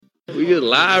We get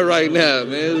live right now,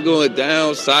 man. It's going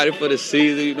down, excited for the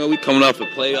season. You know, we coming off a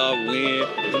playoff win.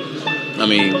 I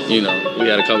mean, you know, we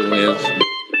had a couple wins.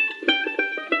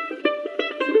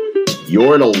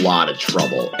 You're in a lot of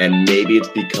trouble, and maybe it's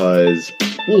because,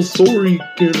 well, sorry,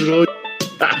 Canada.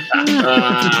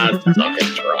 Suck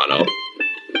it, Toronto.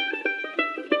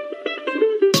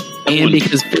 And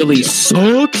because Philly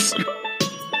sucks.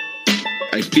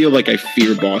 I feel like I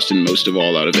fear Boston most of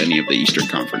all out of any of the Eastern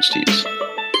Conference teams.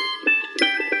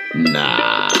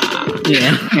 Nah.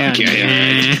 Yeah.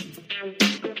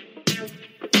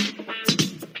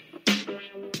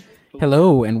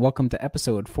 Hello, and welcome to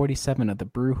episode 47 of the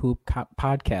Brew Hoop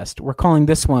podcast. We're calling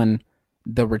this one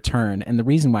The Return, and the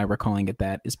reason why we're calling it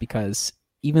that is because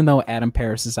even though Adam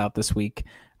Paris is out this week,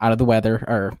 out of the weather,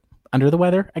 or under the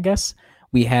weather, I guess,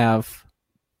 we have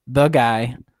the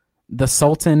guy, the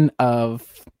Sultan of...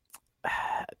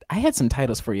 I had some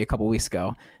titles for you a couple weeks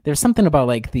ago. There's something about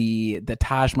like the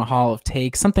Taj Mahal of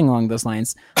takes, something along those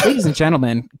lines. Ladies and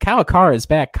gentlemen, Kyle Carr is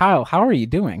back. Kyle, how are you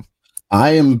doing? I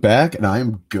am back and I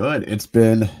am good. It's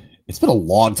been a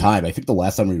long time. I think the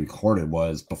last time we recorded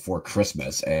was before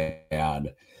Christmas.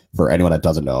 And for anyone that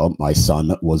doesn't know, my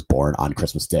son was born on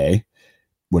Christmas Day,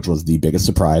 which was the biggest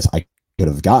surprise I could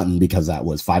have gotten because that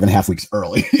was 5.5 weeks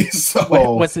early.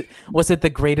 So was it the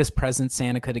greatest present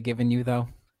Santa could have given you though?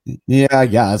 Yeah.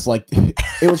 It's like,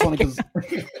 it was funny because,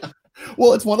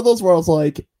 well, it's one of those where I was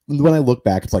like, when I look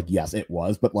back, it's like, yes, it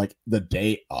was, but like the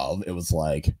day of, it was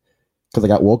like, because I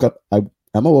got woke up,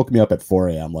 Emma woke me up at 4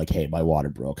 a.m. like, hey, my water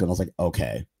broke. And I was like,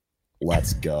 okay,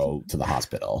 let's go to the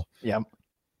hospital. Yep.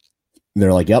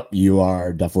 They're like, yep, you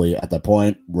are definitely at that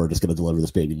point. We're just going to deliver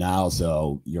this baby now.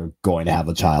 So you're going to have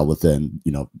a child within,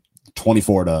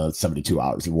 24 to 72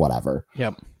 hours or whatever.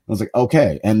 Yep. I was like,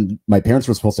 okay. And my parents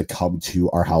were supposed to come to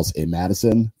our house in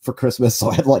Madison for Christmas. So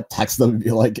I had to like text them and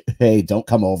be like, hey, don't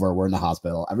come over. We're in the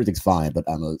hospital. Everything's fine. But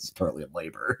Emma's currently in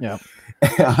labor. Yeah.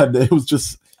 And it was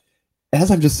just,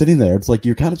 as I'm just sitting there, it's like,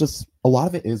 you're kind of just, a lot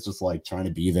of it is just like trying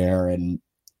to be there and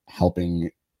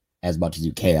helping as much as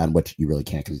you can, which you really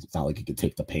can't because it's not like you can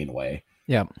take the pain away.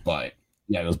 Yeah. But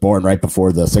yeah, I was born right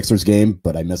before the Sixers game,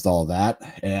 but I missed all of that.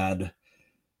 And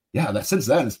yeah, since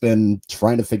then, it's been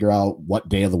trying to figure out what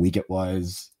day of the week it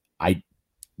was. Trying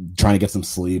to get some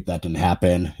sleep. That didn't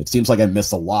happen. It seems like I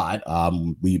missed a lot.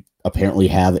 We apparently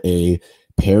have a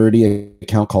parody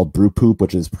account called Brew Poop,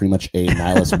 which is pretty much a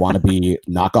Nihilist wannabe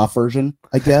knockoff version,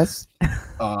 I guess.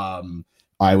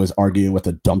 I was arguing with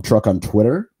a dump truck on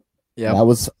Twitter. Yeah,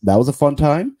 that was a fun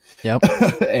time. Yep.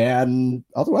 And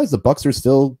otherwise, the Bucks are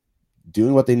still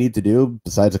doing what they need to do.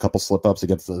 Besides a couple slip ups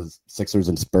against the Sixers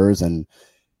and Spurs, and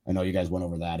I know you guys went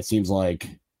over that. It seems like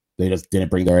they just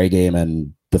didn't bring their A game,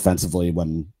 and defensively,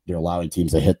 when you're allowing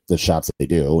teams to hit the shots that they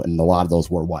do, and a lot of those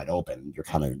were wide open, you're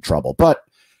kind of in trouble. But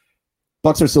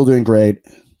Bucks are still doing great,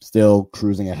 still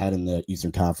cruising ahead in the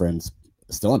Eastern Conference,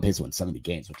 still on pace to win 70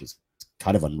 games, which is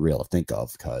kind of unreal to think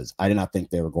of because I did not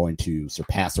think they were going to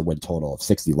surpass their win total of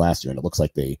 60 last year, and it looks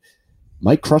like they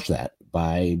might crush that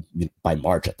by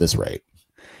March at this rate.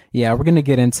 Yeah, we're going to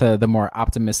get into the more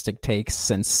optimistic takes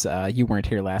since you weren't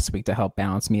here last week to help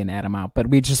balance me and Adam out. But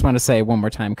we just want to say one more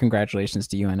time, congratulations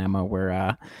to you and Emma.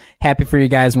 We're happy for you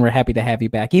guys, and we're happy to have you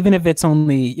back, even if it's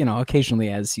only, occasionally,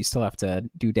 as you still have to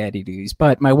do daddy duties.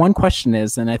 But my one question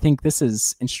is, and I think this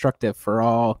is instructive for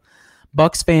all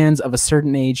Bucks fans of a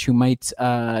certain age who might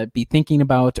be thinking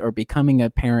about or becoming a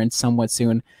parent somewhat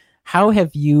soon, how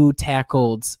have you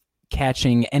tackled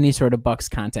catching any sort of Bucks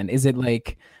content? Is it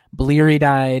like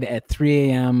bleary-eyed at 3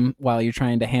 a.m. while you're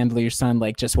trying to handle your son,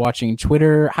 like just watching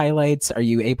Twitter highlights? Are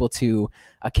you able to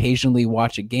occasionally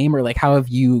watch a game, or like how have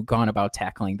you gone about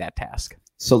tackling that task?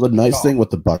 So the nice thing with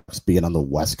the Bucks being on the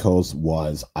West Coast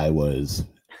was I was,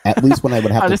 at least when I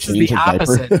would have to change a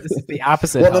diaper. This is the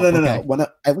opposite. Well, no. When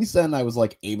at least then I was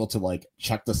like able to like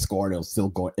check the score and it was still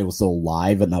going, it was still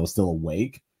live and I was still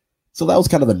awake. So that was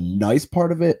kind of the nice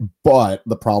part of it. But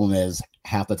the problem is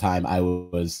half the time I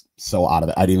was so out of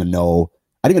it. I didn't even know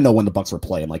when the Bucks were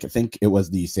playing. Like I think it was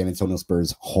the San Antonio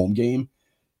Spurs home game.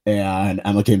 And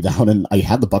Emma came down and I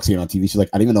had the Bucks game on TV. She's like,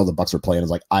 I didn't even know the Bucks were playing. I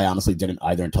was like, I honestly didn't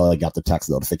either until I got the text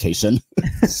notification.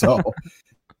 So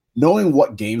knowing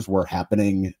what games were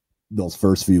happening those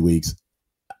first few weeks,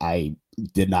 I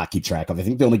did not keep track of. I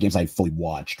think the only games I fully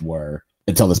watched were,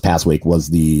 until this past week, was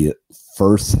the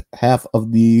first half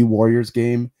of the Warriors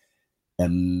game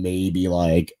and maybe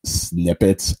like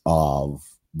snippets of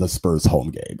the Spurs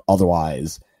home game.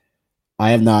 Otherwise,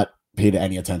 I have not paid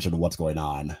any attention to what's going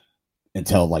on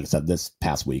until, like I said, this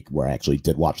past week where I actually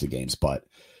did watch the games. But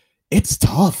it's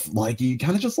tough. Like, you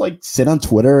kind of just like sit on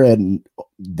Twitter, and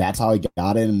that's how I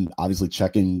got in. Obviously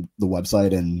checking the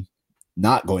website and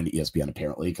not going to ESPN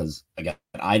apparently, because again,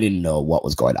 I didn't know what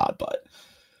was going on, but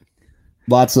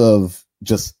lots of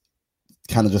just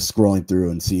kind of just scrolling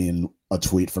through and seeing a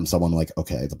tweet from someone like,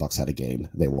 okay, the Bucks had a game,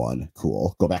 they won,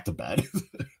 cool, go back to bed.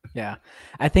 Yeah,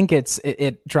 I think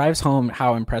it drives home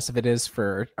how impressive it is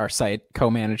for our site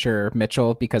co-manager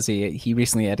Mitchell, because he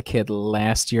recently had a kid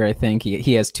last year. I think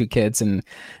he has 2 kids, and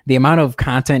the amount of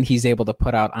content he's able to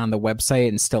put out on the website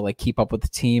and still like keep up with the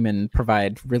team and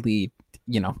provide really,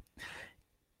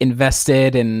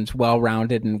 invested and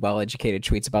well-rounded and well-educated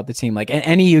tweets about the team. Like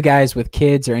any of you guys with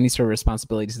kids or any sort of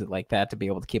responsibilities like that, to be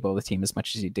able to keep up with the team as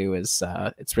much as you do is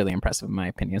it's really impressive in my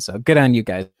opinion. So good on you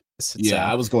guys.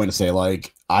 I was going to say,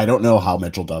 like, I don't know how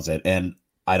Mitchell does it, and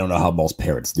I don't know how most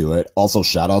parents do it. Also,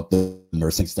 shout out the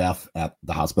nursing staff at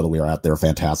the hospital we were at. They're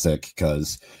fantastic,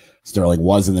 because Sterling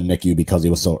was in the NICU because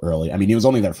he was so early. I mean, he was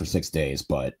only there for 6 days,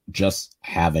 but just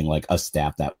having like a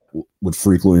staff that would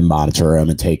frequently monitor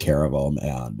him and take care of him,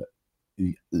 and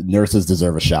nurses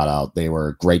deserve a shout out. They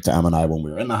were great to Em and I when we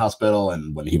were in the hospital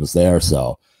and when he was there.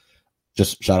 So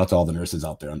just shout out to all the nurses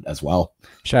out there as well.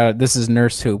 Shout out. This is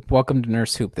Nurse Hoop. Welcome to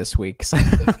Nurse Hoop this week.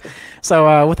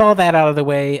 So with all that out of the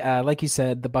way, like you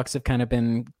said, the Bucks have kind of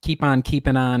been keep on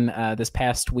keeping on. This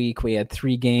past week, we had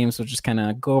 3 games. We'll just kind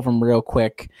of go over them real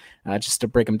quick, just to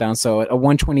break them down. So a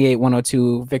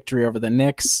 128-102 victory over the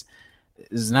Knicks.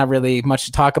 There's not really much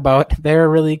to talk about there,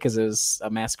 really, because it was a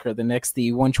massacre of the Knicks.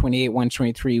 The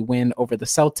 128-123 win over the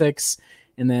Celtics.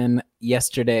 And then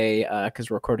yesterday,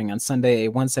 because we're recording on Sunday,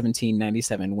 a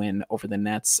 117-97 win over the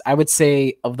Nets. I would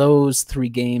say of those 3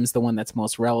 games, the one that's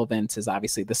most relevant is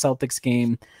obviously the Celtics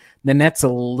game. The Nets a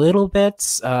little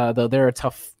bit, though they're a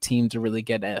tough team to really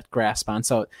get a grasp on.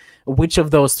 So which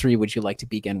of those 3 would you like to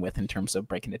begin with in terms of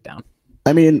breaking it down?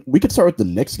 I mean, we could start with the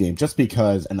Knicks game just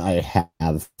because, and I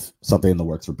have something in the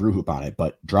works for Brew Hoop on it,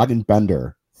 but Dragan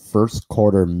Bender, first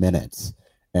quarter minutes.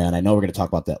 And I know we're going to talk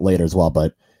about that later as well,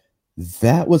 but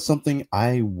that was something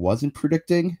I wasn't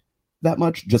predicting that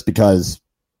much, just because,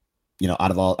 out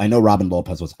of all, I know Robin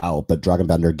Lopez was out, but Dragan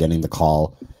Bender getting the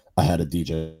call ahead of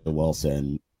DJ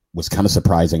Wilson was kind of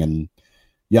surprising. And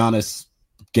Giannis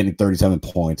getting 37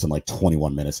 points in like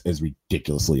 21 minutes is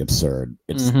ridiculously absurd.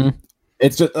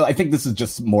 It's just, I think this is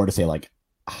just more to say like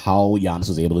how Giannis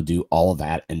was able to do all of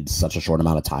that in such a short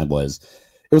amount of time was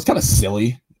kind of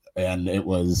silly. And it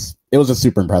was just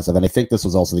super impressive. And I think this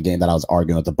was also the game that I was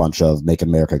arguing with a bunch of Make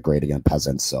America Great Again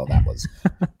peasants. So that was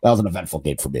an eventful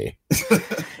game for me.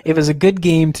 It was a good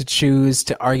game to choose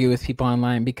to argue with people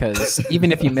online, because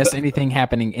even if you missed anything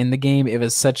happening in the game, it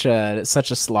was such a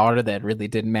slaughter that really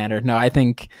didn't matter. No, I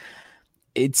think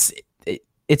it's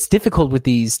difficult with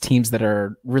these teams that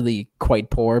are really quite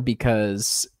poor,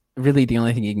 because really the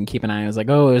only thing you can keep an eye on is like,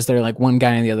 oh, is there like one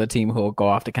guy on the other team who will go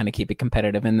off to kind of keep it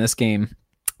competitive? In this game,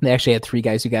 they actually had 3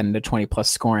 guys who got into 20 plus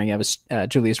scoring. It was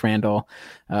Julius Randle,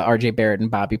 RJ Barrett,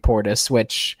 and Bobby Portis,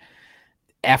 which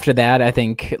after that, I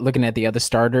think looking at the other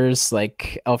starters,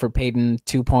 like Elfrid Payton,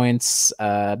 2 points,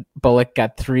 Bullock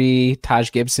got 3,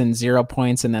 Taj Gibson, 0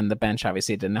 points. And then the bench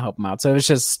obviously didn't help him out. So it was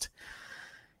just,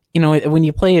 when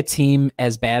you play a team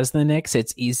as bad as the Knicks,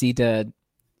 it's easy to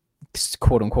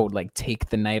quote unquote, like take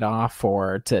the night off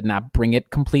or to not bring it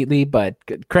completely. But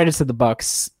credit to the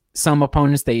Bucks. Some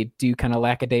opponents, they do kind of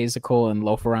lackadaisical and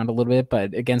loaf around a little bit,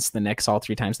 but against the Knicks, all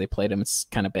 3 times they played them, it's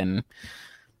kind of been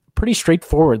pretty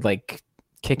straightforward, like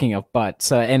kicking of butt.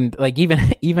 So, and like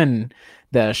even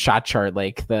the shot chart,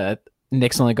 like the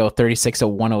Knicks only go 36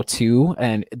 of 102,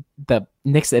 and the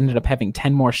Knicks ended up having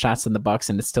 10 more shots than the Bucks,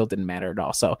 and it still didn't matter at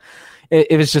all. So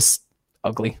it was just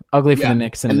ugly for the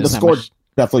Knicks. And the score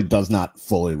definitely does not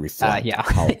fully reflect.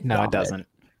 No, it doesn't.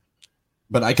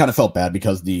 But I kind of felt bad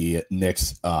because the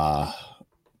Knicks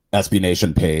SB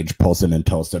Nation page posted and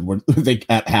toasted where they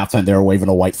at halftime they were waving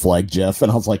a white flag gif,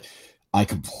 and I was like, I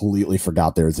completely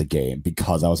forgot there was a game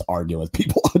because I was arguing with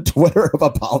people on Twitter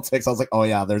about politics. I was like, oh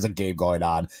yeah, there's a game going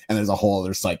on, and there's a whole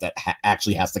other site that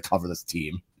actually has to cover this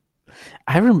team.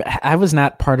 I remember I was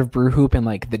not part of Brew Hoop in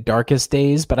like the darkest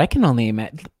days, but I can only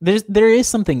imagine there is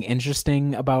something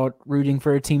interesting about rooting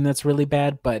for a team that's really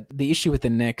bad. But the issue with the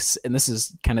Knicks, and this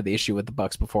is kind of the issue with the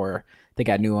Bucks before they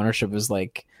got new ownership, was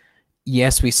like,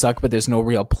 yes, we suck, but there's no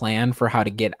real plan for how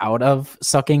to get out of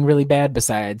sucking really bad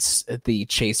besides the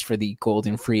chase for the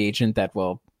golden free agent that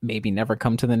will maybe never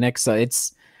come to the Knicks. So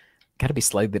it's got to be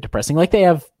slightly depressing. Like they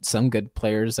have some good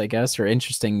players, I guess, or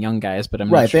interesting young guys, but I'm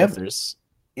not sure if there's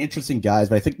interesting guys.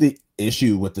 But I think the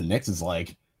issue with the Knicks is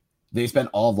like they spent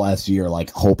all of last year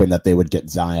like hoping that they would get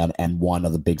Zion and one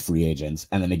of the big free agents,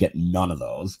 and then they get none of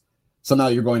those. So now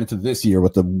you're going into this year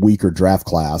with a weaker draft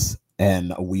class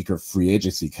and a weaker free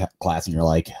agency class, and you're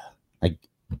like,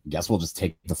 guess we'll just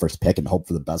take the first pick and hope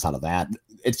for the best out of that.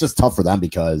 It's just tough for them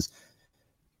because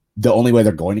the only way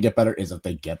they're going to get better is if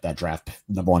they get that draft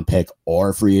number 1 pick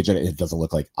or free agent. It doesn't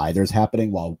look like either is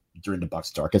happening. While during the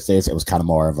Bucks' darkest days, it was kind of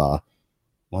more of a,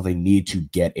 well, they need to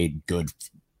get a good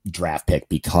draft pick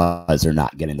because they're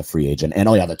not getting the free agent. And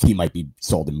the team might be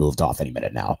sold and moved off any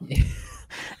minute now.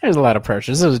 There's a lot of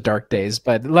pressures. Those dark days,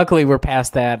 but luckily we're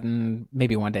past that, and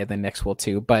maybe one day the Knicks will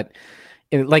too. But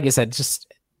like you said, just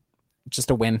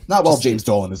a win. Not while James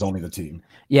Dolan is owning the team.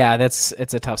 Yeah, it's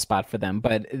a tough spot for them.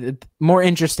 But more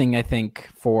interesting, I think,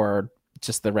 for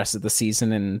just the rest of the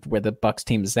season and where the Bucks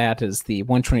team is at is the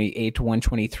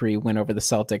 128-123 win over the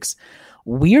Celtics.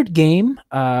 Weird game.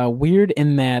 Weird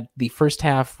in that the first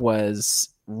half was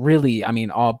really,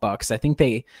 all Bucks. I think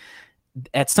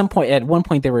at one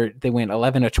point they went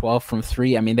 11 of 12 from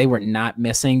 3. They were not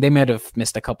missing. They might have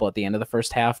missed a couple at the end of the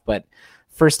first half, but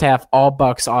first half, all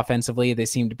Bucks offensively. They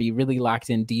seemed to be really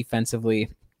locked in defensively,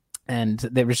 and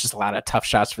there was just a lot of tough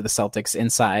shots for the Celtics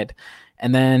inside.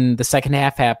 And then the second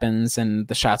half happens, and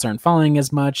the shots aren't falling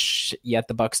as much, yet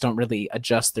the Bucks don't really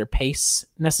adjust their pace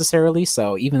necessarily.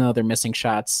 So even though they're missing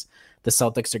shots, the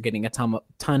Celtics are getting a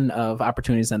ton of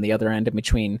opportunities on the other end, in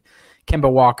between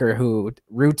Kemba Walker, who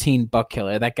routine buck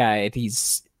killer. That guy,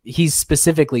 he's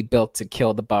specifically built to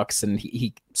kill the Bucks, and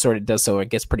he sort of does so. It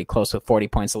gets pretty close with 40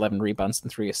 points, 11 rebounds,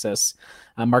 and 3 assists.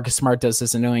 Marcus Smart does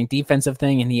this annoying defensive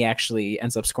thing, and he actually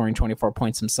ends up scoring 24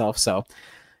 points himself. So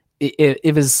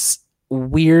it was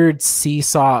weird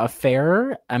seesaw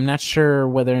affair. I'm not sure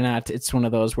whether or not it's one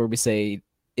of those where we say,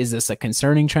 is this a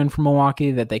concerning trend for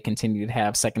Milwaukee that they continue to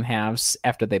have second halves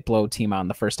after they blow team out in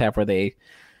the first half where they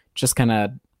just kind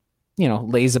of,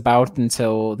 lays about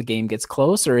until the game gets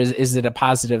close? Or is it a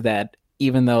positive that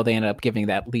even though they end up giving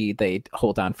that lead, they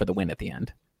hold on for the win at the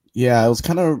end? Yeah, it was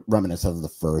kind of reminiscent of the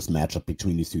first matchup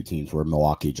between these two teams where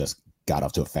Milwaukee just got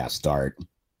off to a fast start,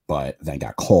 but then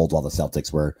got cold while the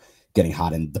Celtics were getting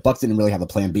hot, and the Bucks didn't really have a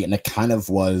plan B, and it kind of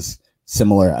was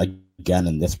similar again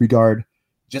in this regard.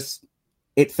 Just,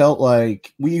 it felt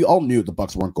like we all knew the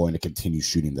Bucks weren't going to continue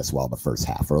shooting this well in the first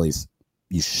half, or at least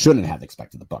you shouldn't have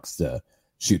expected the Bucks to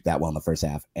shoot that well in the first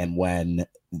half. And when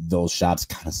those shots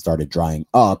kind of started drying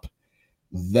up,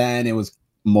 then it was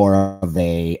more of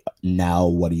a, now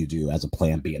what do you do as a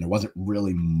plan B? And there wasn't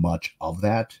really much of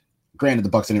that. Granted, the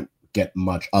Bucks didn't get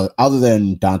much other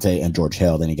than Dante and George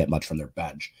Hill. They didn't get much from their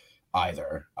bench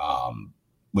either,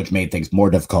 which made things more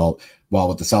difficult. While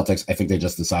with the Celtics, I think they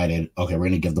just decided, okay, we're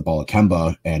going to give the ball to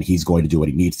Kemba, and he's going to do what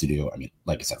he needs to do.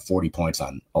 Like I said, 40 points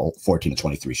on 14 to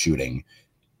 23 shooting.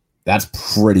 That's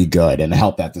pretty good. And the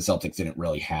help that the Celtics didn't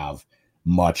really have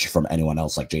much from anyone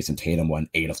else. Like Jason Tatum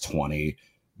went 8 of 20.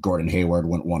 Gordon Hayward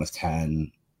went 1 of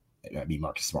 10.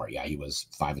 Marcus Smart, he was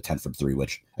 5 of 10 from 3,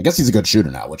 which I guess he's a good shooter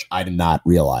now, which I did not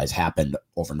realize happened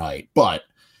overnight. But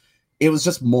it was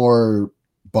just more,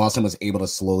 Boston was able to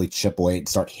slowly chip away and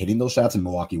start hitting those shots, and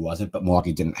Milwaukee wasn't, but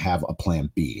Milwaukee didn't have a plan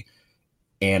B.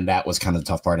 And that was kind of the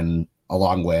tough part. And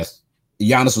along with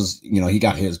Giannis was, he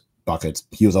got his buckets.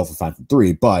 He was 0 for 5 from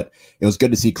 3, but it was good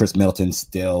to see Chris Middleton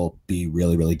still be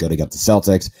really, really good against the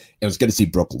Celtics. It was good to see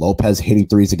Brook Lopez hitting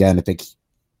threes again. I think,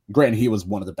 granted, he was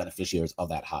one of the beneficiaries of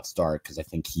that hot start because I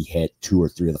think he hit 2 or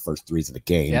 3 of the first threes of the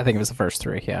game. Yeah, I think it was the first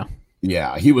 3, yeah.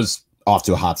 Yeah, he was off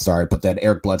to a hot start, but then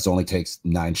Eric Bledsoe only takes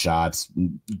 9 shots.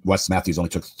 Wes Matthews only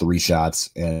took 3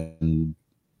 shots, and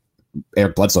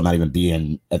Eric Bledsoe not even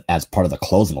being as part of the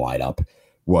closing lineup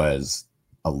was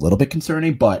a little bit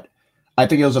concerning, but I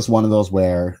think it was just one of those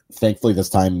where, thankfully, this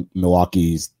time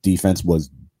Milwaukee's defense was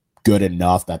good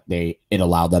enough that it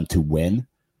allowed them to win.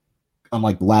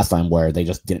 Unlike the last time where they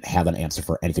just didn't have an answer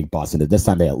for anything Boston did. This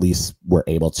time they at least were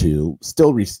able to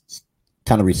still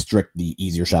kind of restrict the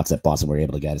easier shots that Boston were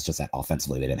able to get. It's just that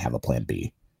offensively they didn't have a plan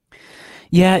B.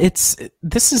 Yeah,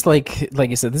 this is like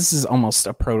you said, this is almost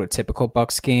a prototypical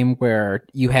Bucks game where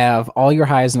you have all your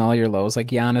highs and all your lows. Like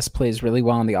Giannis plays really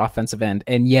well on the offensive end,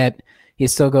 and yet he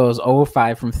still goes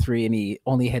 0-5 from 3, and he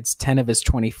only hits 10 of his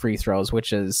 20 free throws,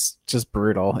 which is just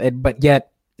brutal. But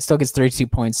yet still gets 32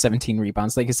 points, 17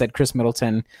 rebounds. Like I said, Chris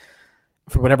Middleton,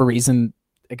 for whatever reason,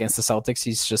 against the Celtics,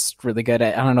 he's just really good.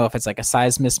 I don't know if it's like a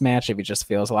size mismatch, if he just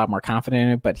feels a lot more confident in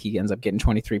it, but he ends up getting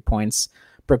 23 points.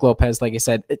 Brook Lopez, like I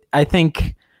said, I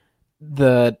think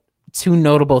the two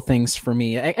notable things for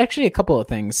me, actually a couple of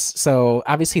things. So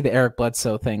obviously the Eric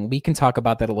Bledsoe thing, we can talk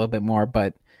about that a little bit more,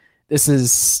 but this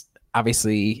is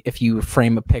obviously, if you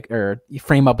frame a pick or you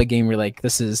frame up a game, you're like,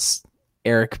 this is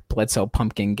Eric Bledsoe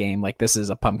pumpkin game. Like this is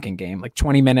a pumpkin game, like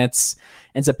 20 minutes,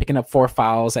 ends up picking up 4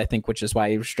 fouls, I think, which is why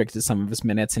he restricted some of his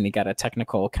minutes, and he got a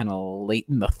technical kind of late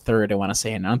in the third, I want to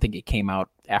say, and I don't think he came out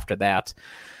after that.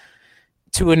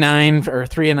 2-9 or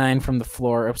 3-9 from the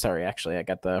floor. Oh, sorry, actually, I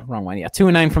got the wrong one. Yeah,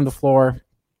 2-9 from the floor.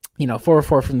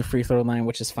 4-4 from the free throw line,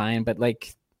 which is fine. But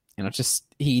just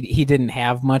he didn't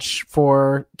have much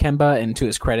for Kemba, and to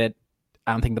his credit,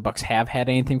 I don't think the Bucks have had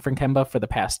anything from Kemba for the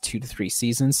past 2 to 3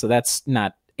 seasons. So that's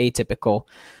not atypical.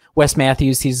 Wes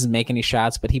Matthews, he doesn't make any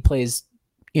shots, but he plays,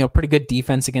 pretty good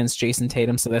defense against Jason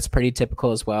Tatum. So that's pretty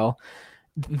typical as well.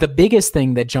 The biggest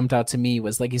thing that jumped out to me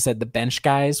was, like you said, the bench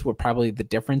guys were probably the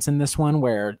difference in this one,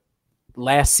 where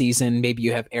last season, maybe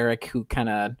you have Eric who kind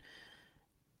of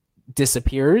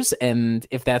disappears. And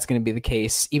if that's going to be the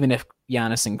case, even if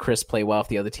Giannis and Chris play well, if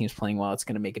the other team's playing well, it's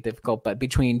going to make it difficult. But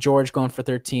between George going for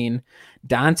 13,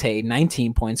 Dante,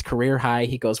 19 points, career high.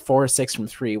 He goes 4-6 from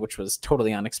 3, which was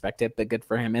totally unexpected, but good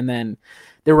for him. And then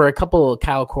there were a couple,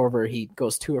 Kyle Korver, he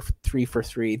goes 2 or 3 for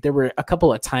 3. There were a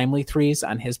couple of timely threes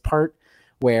on his part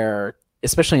where,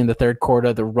 especially in the third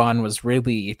quarter, the run was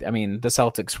really, the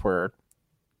Celtics were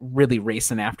really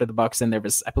racing after the Bucks. And there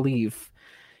was, I believe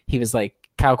he was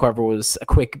Kyle Korver was a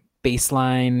quick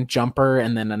baseline jumper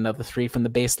and then another 3 from the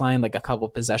baseline, like a couple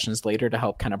possessions later, to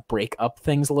help kind of break up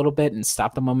things a little bit and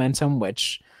stop the momentum,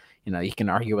 which, you can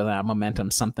argue with that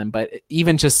momentum something, but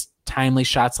even just timely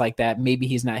shots like that, maybe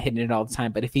he's not hitting it all the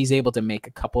time, but if he's able to make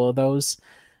a couple of those,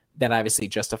 that obviously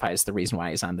justifies the reason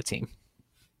why he's on the team.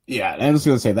 Yeah, and I was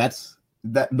going to say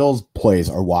that those plays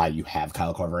are why you have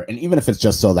Kyle Korver, and even if it's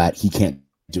just so that he can't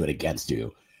do it against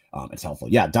you, it's helpful.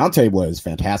 Yeah, Dante was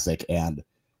fantastic, and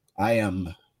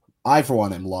I for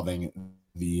one am loving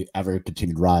the ever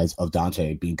continued rise of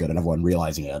Dante being good and everyone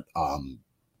realizing it.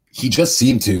 He just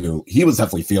seemed to, he was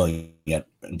definitely feeling it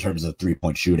in terms of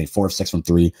 3-point shooting, 4 of 6 from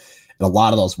 3, and a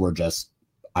lot of those were just,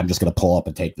 I'm just going to pull up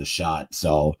and take the shot.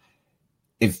 So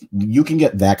if you can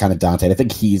get that kind of Dante, I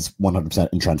think he's 100%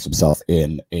 entrenched himself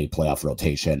in a playoff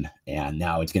rotation. And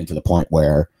now it's getting to the point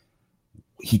where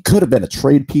he could have been a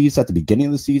trade piece at the beginning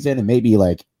of the season and maybe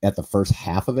at the first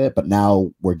half of it. But now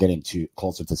we're getting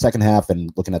closer to the second half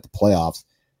and looking at the playoffs.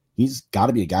 He's got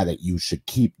to be a guy that you should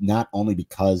keep, not only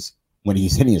because when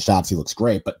he's hitting his shots, he looks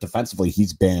great, but defensively,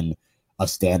 he's been a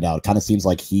standout. Kind of seems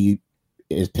like he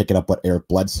is picking up what Eric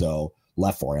Bledsoe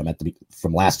left for him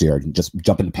from last year, and just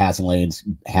jumping into passing lanes,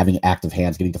 having active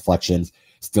hands, getting deflections,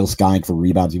 still skying for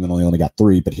rebounds, even though he only got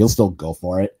 3, but he'll still go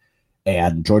for it.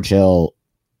 And George Hill,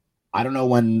 I don't know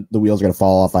when the wheels are going to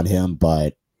fall off on him,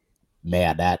 but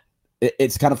man,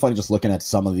 it's kind of funny just looking at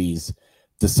some of these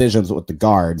decisions with the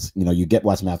guards. You get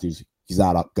Wes Matthews, he's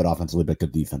not good offensively, but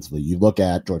good defensively. You look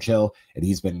at George Hill, and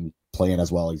he's been playing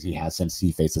as well as he has since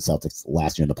he faced the Celtics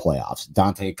last year in the playoffs.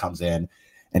 Dante comes in,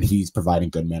 and he's providing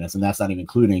good minutes, and that's not even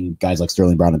including guys like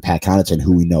Sterling Brown and Pat Connaughton,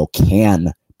 who we know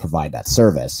can provide that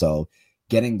service. So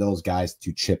getting those guys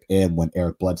to chip in when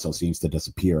Eric Bledsoe seems to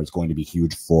disappear is going to be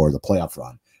huge for the playoff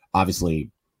run.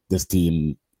 Obviously, this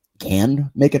team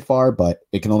can make it far, but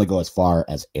it can only go as far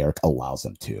as Eric allows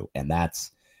them to, and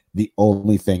that's the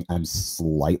only thing I'm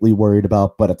slightly worried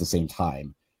about. But at the same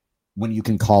time, when you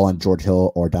can call on George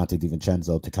Hill or Dante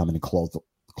DiVincenzo to come in and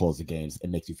close the games, it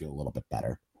makes you feel a little bit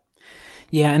better.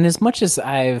 Yeah, and as much as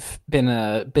I've been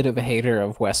a bit of a hater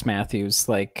of Wes Matthews,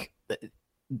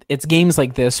 it's games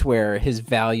like this where his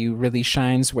value really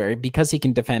shines, where because he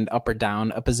can defend up or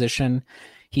down a position,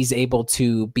 he's able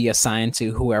to be assigned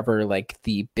to whoever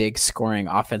the big scoring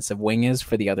offensive wing is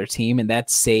for the other team, and that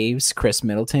saves Chris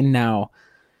Middleton. Now,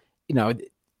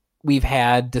 we've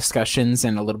had discussions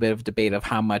and a little bit of debate of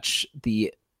how much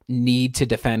the need to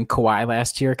defend Kawhi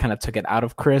last year kind of took it out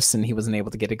of Chris, and he wasn't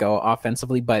able to get to go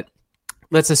offensively, but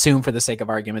let's assume for the sake of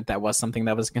argument that was something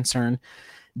that was a concern.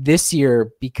 This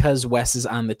year, because Wes is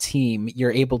on the team,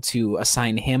 you're able to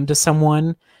assign him to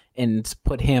someone and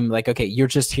put him okay, you're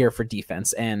just here for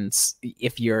defense. And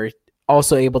if you're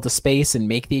also able to space and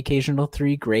make the occasional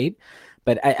 3, great.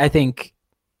 But I think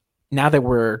now that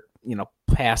we're,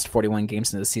 past 41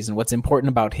 games into the season, what's important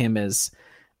about him is,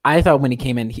 I thought when he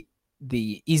came in,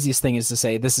 the easiest thing is to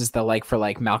say this is the for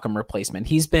Malcolm replacement.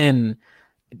 He's been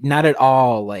not at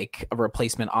all a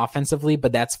replacement offensively,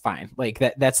 but that's fine.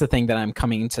 That's the thing that I'm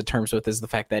coming to terms with, is the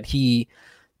fact that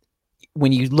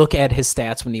when you look at his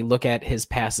stats, when you look at his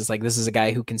passes, this is a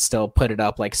guy who can still put it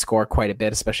up, score quite a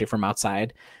bit, especially from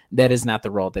outside. That is not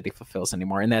the role that he fulfills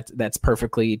anymore. And that's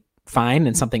perfectly fine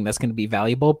and something that's going to be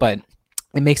valuable, but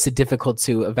it makes it difficult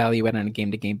to evaluate on a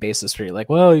game-to-game basis where you're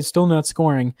well, he's still not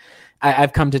scoring.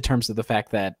 I've come to terms with the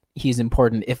fact that he's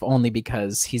important, if only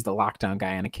because he's the lockdown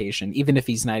guy on occasion. Even if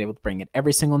he's not able to bring it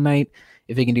every single night,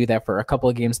 if he can do that for a couple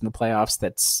of games in the playoffs,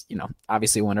 that's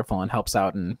obviously wonderful and helps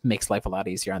out and makes life a lot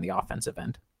easier on the offensive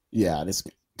end. Yeah, it's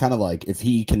kind of if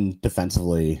he can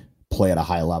defensively play at a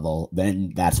high level,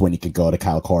 then that's when you could go to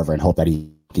Kyle Korver and hope that he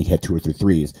he hit 2 or 3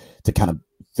 threes to kind of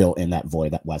fill in that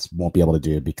void that Wes won't be able to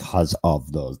do because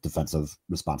of those defensive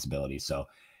responsibilities. So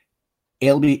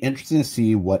it'll be interesting to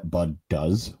see what Bud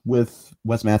does with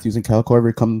Wes Matthews and Kyle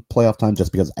Korver come playoff time,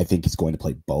 just because I think he's going to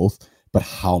play both, but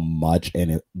how much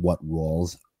and what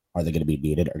roles are they going to be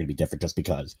needed are going to be different, just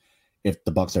because if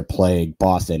the Bucks are playing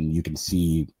Boston, you can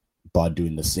see Bud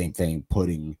doing the same thing,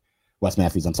 putting Wes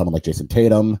Matthews on someone like Jason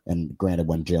Tatum. And granted,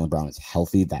 when Jaylen Brown is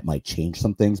healthy, that might change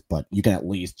some things, but you can at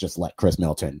least just let Chris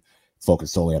Middleton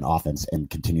focus solely on offense and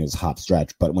continue his hot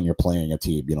stretch. But when you're playing a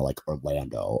team, like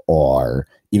Orlando or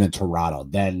even Toronto,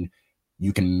 then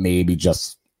you can maybe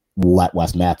just let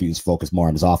Wes Matthews focus more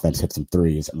on his offense, hit some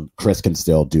threes, and Chris can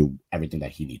still do everything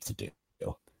that he needs to do.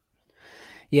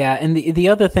 Yeah, and the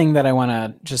other thing that I want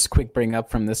to just quick bring up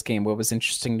from this game, what was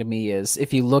interesting to me is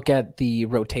if you look at the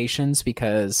rotations,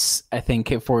 because I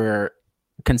think if we're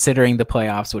considering the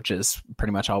playoffs, which is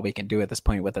pretty much all we can do at this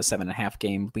point with a 7.5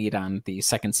 game lead on the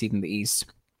second seed in the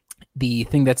East, the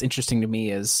thing that's interesting to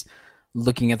me is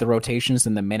looking at the rotations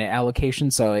and the minute allocation.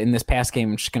 So in this past game,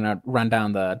 I'm just going to run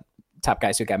down the top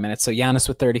guys who got minutes. So Giannis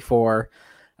with 34,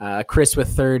 Chris with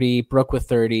 30, Brooke with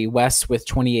 30, Wes with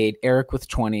 28, Eric with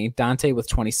 20, Dante with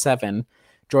 27,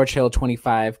 George Hill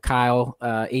 25, Kyle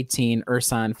 18,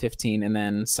 Ersan 15, and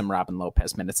then some Robin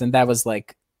Lopez minutes. And that was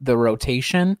like the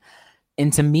rotation.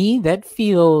 And to me, that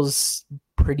feels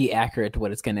pretty accurate to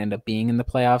what it's going to end up being in the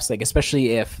playoffs. Like,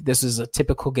 especially if this is a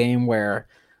typical game where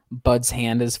Bud's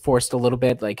hand is forced a little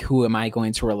bit, like, who am I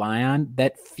going to rely on?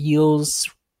 That feels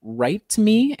right to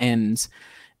me. And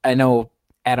I know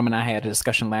Adam and I had a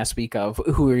discussion last week of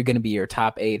who are going to be your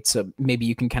top 8. So maybe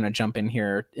you can kind of jump in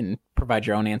here and provide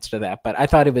your own answer to that. But I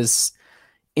thought it was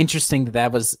interesting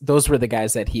that those were the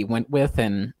guys that he went with.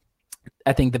 And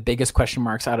I think the biggest question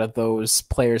marks out of those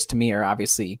players to me are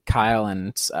obviously Kyle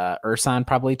and Ersan,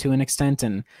 probably to an extent,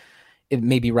 and it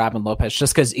may be Robin Lopez,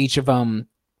 just because each of them,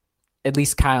 at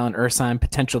least Kyle and Ersan,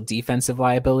 potential defensive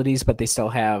liabilities, but they still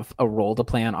have a role to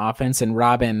play on offense. And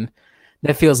Robin,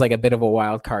 that feels like a bit of a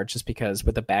wild card, just because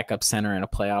with a backup center in a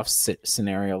playoff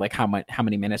scenario, like how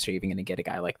many minutes are you even going to get a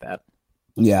guy like that?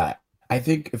 Yeah, I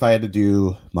think if I had to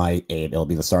do my 8, it'll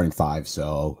be the starting 5.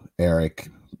 So Eric,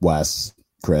 Wes,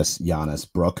 Chris,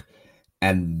 Giannis, Brooke.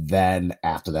 And then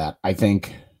after that, I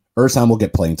think Ersan will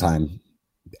get playing time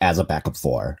as a backup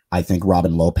 4. I think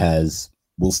Robin Lopez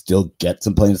will still get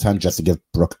some playing time just to give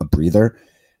Brooke a breather.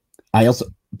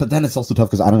 But then it's also tough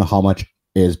because I don't know how much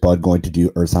is Bud going to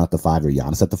do Ersan at the 5 or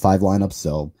Giannis at the 5 lineup.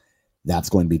 So that's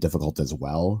going to be difficult as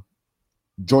well.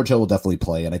 George Hill will definitely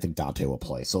play, and I think Dante will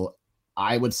play. So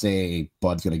I would say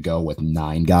Bud's going to go with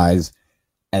 9 guys,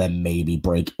 and then maybe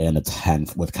break in a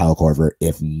 10th with Kyle Korver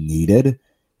if needed.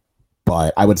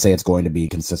 But I would say it's going to be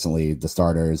consistently the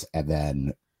starters, and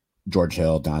then George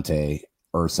Hill, Dante,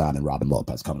 Ersan, and Robin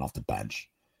Lopez coming off the bench.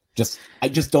 I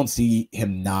just don't see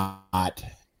him not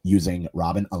using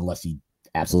Robin unless he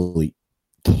absolutely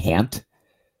can't,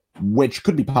 which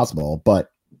could be possible.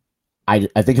 But I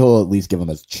think he'll at least give him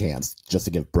a chance just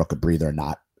to give Brooke a breather and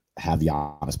not have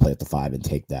Giannis play at the 5 and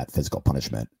take that physical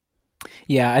punishment.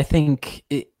 Yeah, I think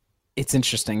it's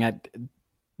interesting.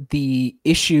 The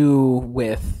issue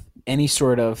with any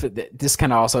sort of this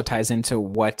kind of also ties into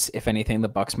what, if anything, the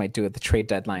Bucks might do at the trade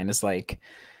deadline is like,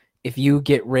 if you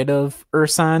get rid of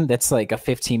Ersan, that's like a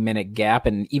 15-minute gap,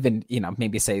 and even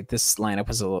maybe say this lineup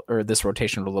was this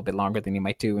rotation was a little bit longer than you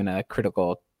might do in a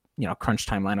critical crunch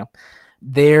time lineup.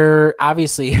 There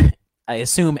obviously, I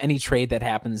assume any trade that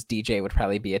happens, DJ would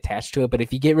probably be attached to it. But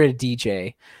if you get rid of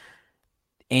DJ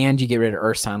and you get rid of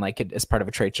Ersan, like as part of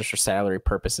a trade just for salary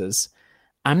purposes,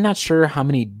 I'm not sure how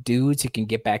many dudes you can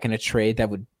get back in a trade that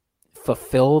would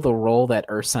fulfill the role that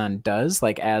Ersan does,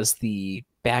 like as the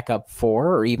backup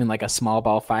 4 or even like a small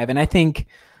ball 5. And I think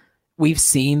we've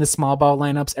seen the small ball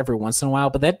lineups every once in a while,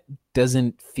 but that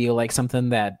doesn't feel like something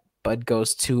that Bud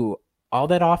goes to all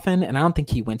that often. And I don't think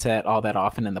he went to that all that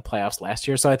often in the playoffs last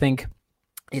year. So I think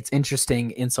it's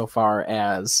interesting insofar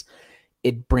as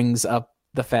it brings up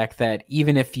the fact that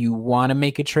even if you want to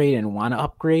make a trade and want to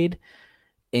upgrade,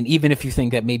 and even if you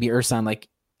think that maybe Ersan, like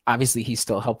obviously he's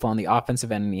still helpful on the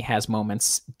offensive end and he has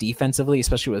moments defensively,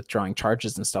 especially with drawing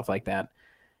charges and stuff like that,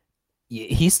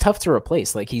 he's tough to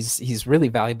replace. Like he's really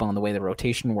valuable in the way the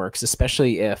rotation works,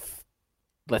 especially if,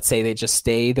 let's say, they just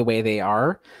stay the way they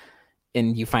are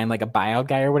and you find like a buyout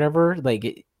guy or whatever.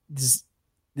 Like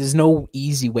there's no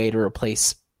easy way to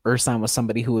replace Ersan with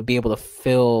somebody who would be able to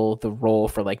fill the role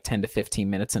for like 10 to 15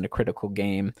 minutes in a critical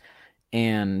game.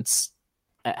 And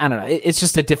I don't know. It's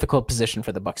just a difficult position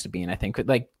for the Bucks to be in, I think.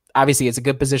 Like, obviously, it's a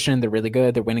good position. They're really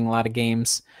good. They're winning a lot of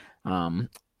games.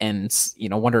 And,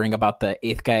 wondering about the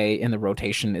 8th guy in the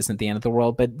rotation isn't the end of the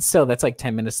world, but still that's like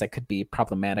 10 minutes that could be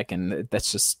problematic. And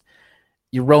that's just,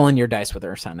 you're rolling your dice with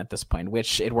Ersan at this point,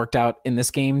 which it worked out in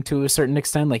this game to a certain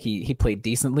extent. Like he played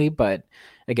decently, but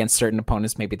against certain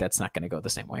opponents, maybe that's not going to go the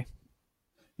same way.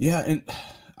 Yeah. And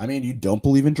I mean, you don't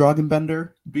believe in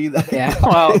Dragonbender? Be that? Yeah.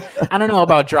 Well, I don't know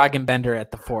about Dragonbender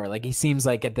at the 4. Like he seems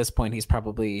like at this point, he's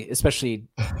probably, especially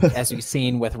as we've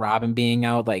seen with Robin being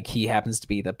out, like he happens to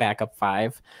be the backup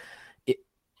 5.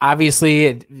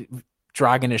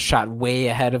 Dragon is shot way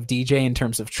ahead of DJ in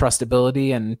terms of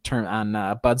trustability and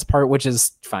on Bud's part, which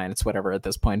is fine. It's whatever at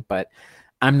this point, but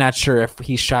I'm not sure if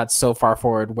he's shot so far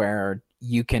forward where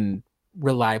you can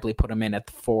reliably put him in at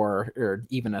the 4 or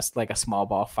even a small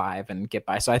ball 5 and get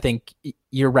by. So I think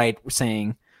you're right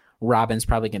saying Robin's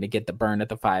probably going to get the burn at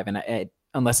the 5, and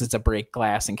unless it's a break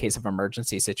glass in case of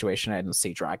emergency situation, I don't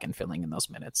see Dragon filling in those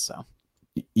minutes. So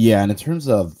yeah, and in terms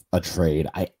of a trade,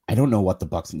 I don't know what the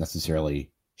Bucks necessarily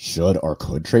should or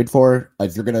could trade for.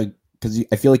 If you're gonna, because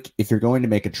I feel like if you're going to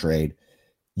make a trade,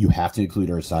 you have to include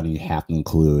Ersan and you have to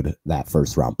include that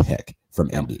first round pick from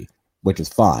Indy, which is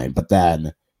fine. But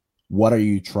then what are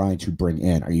you trying to bring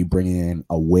in? Are you bringing in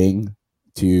a wing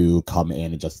to come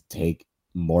in and just take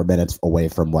more minutes away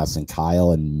from Wes and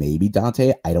Kyle and maybe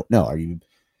Dante? I don't know.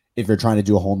 If you're trying to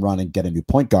do a home run and get a new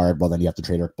point guard, well, then you have to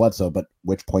trade Eric Bledsoe. But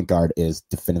which point guard is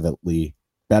definitively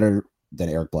better than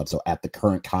Eric Bledsoe at the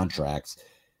current contracts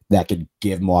that could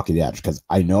give Milwaukee the edge? Because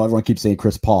I know everyone keeps saying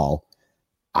Chris Paul.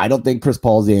 I don't think Chris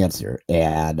Paul is the answer,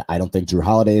 and I don't think Drew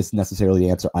Holiday is necessarily the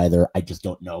answer either. I just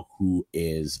don't know who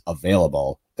is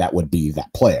available that would be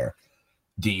that player.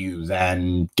 Do you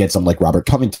then get someone like Robert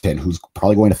Covington, who's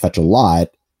probably going to fetch a lot,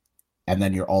 and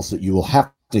then you will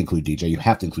have to include DJ, you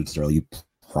have to include Sterling, you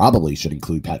probably should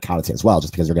include Pat Connaughton as well,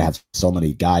 just because you're going to have so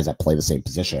many guys that play the same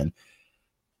position.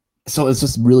 So it's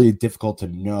just really difficult to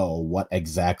know what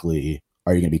exactly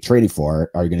are you going to be trading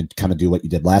for. Are you going to kind of do what you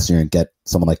did last year and get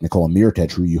someone like Nikola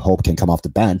Mirotic, who you hope can come off the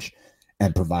bench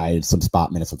and provide some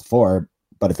spot minutes at the 4?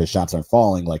 But if his shots aren't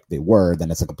falling like they were, then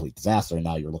it's a complete disaster. And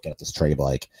now you're looking at this trade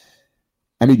like,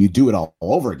 I mean, you do it all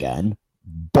over again,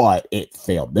 but it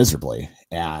failed miserably.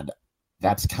 And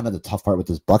that's kind of the tough part with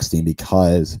this Bucks team,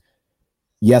 because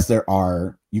yes,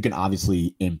 you can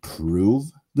obviously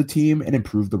improve the team and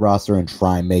improve the roster and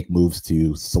try and make moves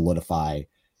to solidify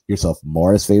yourself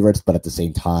more as favorites, but at the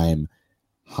same time,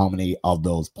 how many of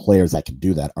those players that can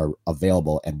do that are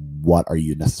available, and what are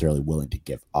you necessarily willing to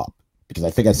give up? Because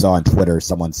I think I saw on Twitter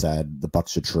someone said the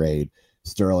Bucks should trade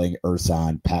Sterling,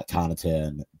 Ersan, Pat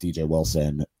Connaughton, DJ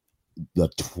Wilson,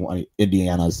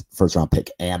 Indiana's first round pick,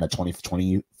 and a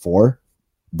 2024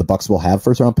 the Bucks will have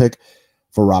first round pick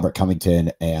for Robert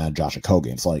Covington and Josh Okogie.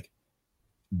 It's like,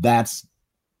 that's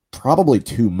probably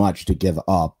too much to give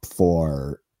up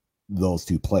for those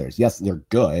two players. Yes, they're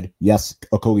good. Yes,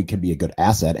 Okogie can be a good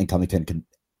asset and Covington can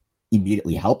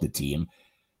immediately help the team,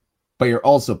 but you're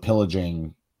also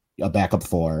pillaging a backup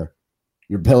 4.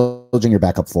 You're pillaging your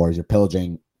backup 4s. You're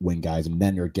pillaging wing guys, and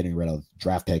then you're getting rid of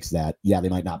draft picks that, yeah, they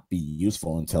might not be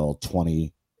useful until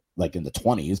in the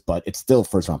 20s, but it's still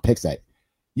first round picks that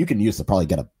you can use to probably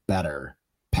get a better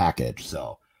package.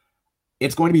 So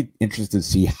it's going to be interesting to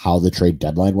see how the trade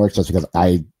deadline works, just because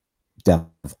I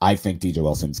think DJ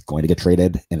Wilson's going to get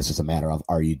traded, and it's just a matter of,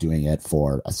 are you doing it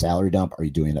for a salary dump? Are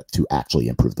you doing it to actually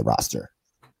improve the roster?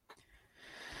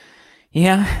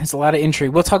 Yeah, it's a lot of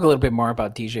intrigue. We'll talk a little bit more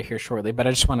about DJ here shortly, but I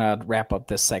just want to wrap up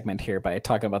this segment here by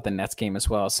talking about the Nets game as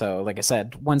well. So, like I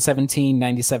said,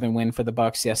 117-97 win for the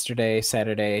Bucks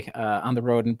Saturday, on the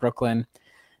road in Brooklyn.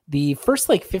 The first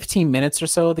 15 minutes or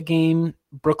so of the game,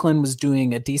 Brooklyn was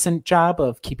doing a decent job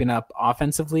of keeping up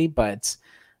offensively, but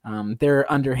they're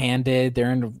underhanded.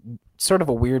 They're in sort of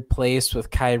a weird place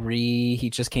with Kyrie. He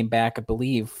just came back, I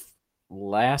believe,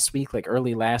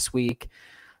 early last week.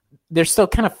 They're still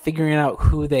kind of figuring out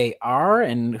who they are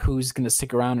and who's going to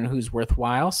stick around and who's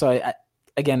worthwhile. So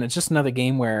again, it's just another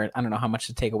game where I don't know how much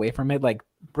to take away from it. Like,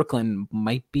 Brooklyn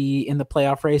might be in the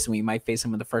playoff race and we might face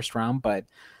them in the first round, but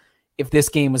if this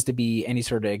game was to be any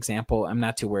sort of example, I'm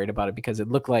not too worried about it, because it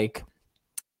looked like,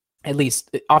 at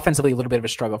least offensively, a little bit of a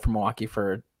struggle for Milwaukee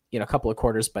for a couple of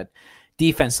quarters, but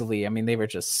defensively, I mean, they were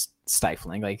just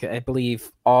stifling. Like, I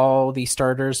believe all the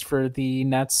starters for the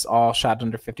Nets all shot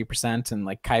under 50%,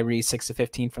 and Kyrie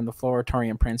 6-15 from the floor,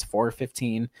 Taurean Prince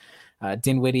 4-15,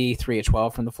 Dinwiddie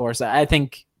 3-12 from the floor. So I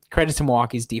think credit to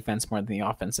Milwaukee's defense more than the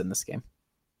offense in this game.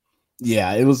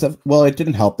 Yeah, it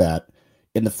didn't help that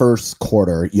in the first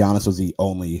quarter, Giannis was the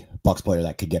only Bucks player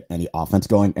that could get any offense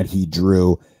going, and he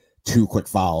drew 2 quick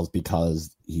fouls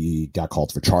because he got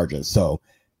called for charges. So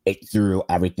it threw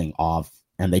everything off,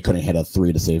 and they couldn't hit a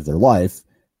 3 to save their life.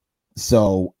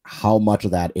 So how much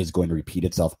of that is going to repeat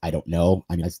itself, I don't know.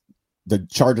 I mean, the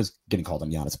charges getting called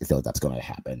on Giannis, I feel like that's going to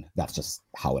happen. That's just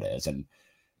how it is. And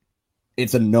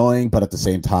it's annoying, but at the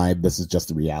same time, this is just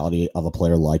the reality of a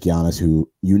player like Giannis who,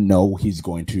 he's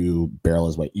going to barrel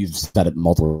his way. You've said it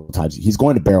multiple times. He's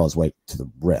going to barrel his way to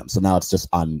the rim. So now it's just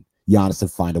on Giannis to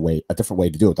find a different way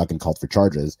to do it without getting called for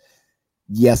charges.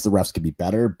 Yes, the refs could be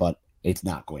better, but it's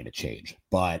not going to change.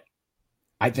 But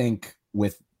I think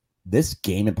with this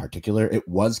game in particular, it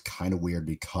was kind of weird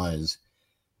because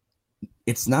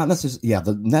it's not necessarily,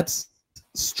 the Nets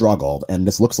struggled, and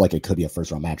this looks like it could be a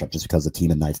first-round matchup just because the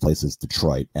team in ninth place is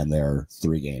Detroit, and they're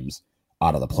 3 games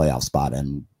out of the playoff spot,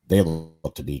 and they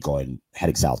look to be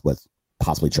heading south with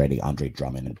possibly trading Andre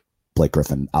Drummond and Blake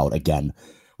Griffin out again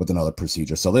with another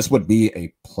procedure. So this would be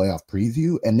a playoff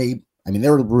preview, and they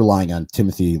were relying on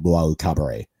Timothy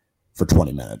Luau-Cabarrot for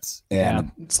 20 minutes.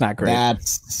 And it's not great.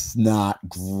 That's not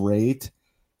great.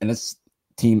 And this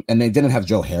team, and they didn't have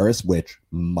Joe Harris, which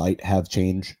might have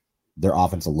changed their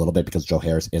offense a little bit because Joe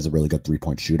Harris is a really good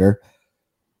 3-point shooter.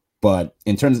 But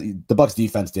in terms of the Bucks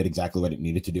defense did exactly what it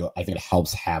needed to do. I think it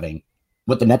helps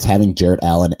with the Nets having Jarrett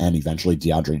Allen and eventually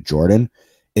DeAndre Jordan,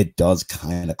 it does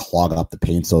kind of clog up the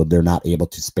paint. So they're not able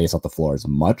to space out the floor as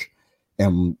much.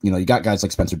 And, you got guys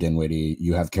like Spencer Dinwiddie,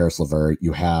 you have Karis LeVert,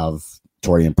 you have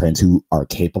Taurean Prince, who are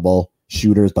capable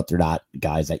shooters, but they're not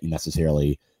guys that you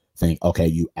necessarily think, okay,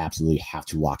 you absolutely have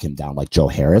to lock him down like Joe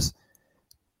Harris,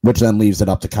 which then leaves it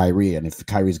up to Kyrie. And if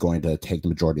Kyrie's going to take the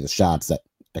majority of the shots, that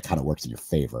kind of works in your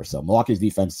favor. So Milwaukee's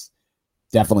defense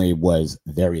definitely was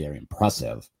very, very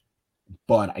impressive.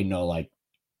 But I know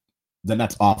the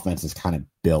Nets offense is kind of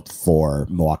built for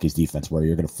Milwaukee's defense, where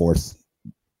you're going to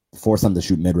force them to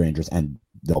shoot mid-rangers and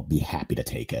they'll be happy to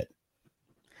take it.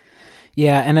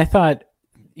 Yeah, and I thought,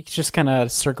 just kind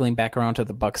of circling back around to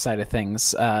the Bucks side of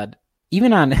things,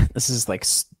 even on, this is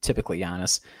typically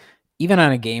Giannis, even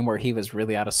on a game where he was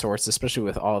really out of sorts, especially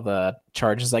with all the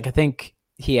charges, I think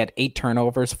he had 8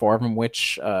 turnovers, 4 of them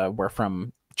which were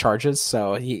from charges.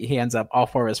 So he ends up, all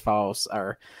 4 of his fouls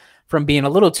are from being a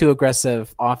little too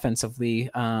aggressive offensively.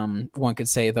 One could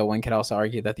say, though, one could also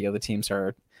argue that the other teams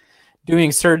are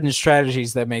doing certain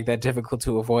strategies that make that difficult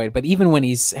to avoid. But even when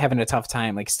he's having a tough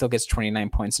time, still gets 29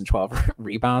 points and 12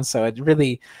 rebounds. So it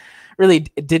really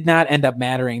did not end up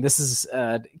mattering. This is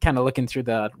kind of looking through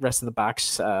the rest of the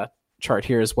box chart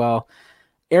here as well.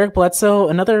 Eric Bledsoe,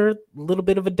 another little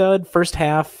bit of a dud. First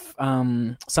half,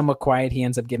 somewhat quiet. He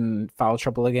ends up getting foul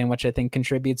trouble again, which I think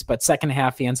contributes. But second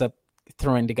half, he ends up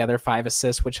throwing together 5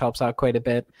 assists, which helps out quite a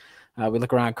bit. We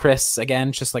look around Chris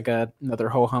again, just another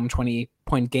ho-hum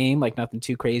 20-point game, nothing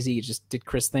too crazy. He just did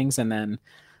Chris things. And then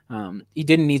he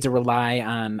didn't need to rely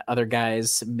on other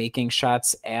guys making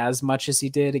shots as much as he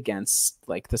did against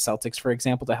the Celtics, for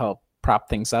example, to help prop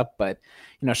things up. But,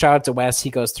 shout out to Wes.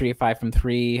 He goes 3 of 5 from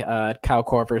 3. Kyle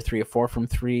Korver, 3 of 4 from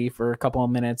 3 for a couple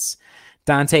of minutes.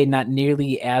 Dante, not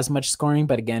nearly as much scoring,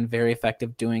 but again, very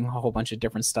effective doing a whole bunch of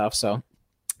different stuff. So,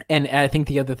 and I think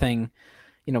the other thing,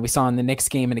 we saw in the Knicks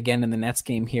game and again in the Nets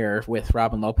game here with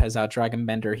Robin Lopez out, Dragan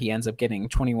Bender, he ends up getting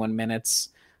 21 minutes,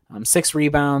 6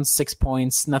 rebounds, 6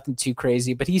 points, nothing too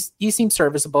crazy, but he seemed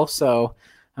serviceable. So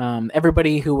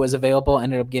everybody who was available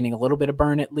ended up getting a little bit of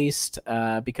burn at least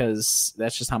because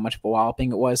that's just how much of a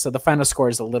walloping it was. So the final score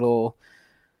is a little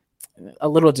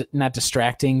not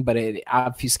distracting, but it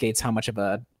obfuscates how much of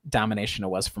a domination it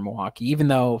was for Milwaukee, even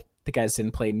though the guys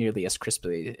didn't play nearly as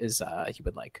crisply as he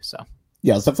would like. So.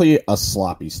 Yeah, it's definitely a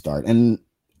sloppy start. And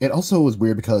it also was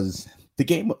weird because the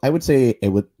game, I would say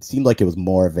seem like it was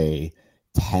more of a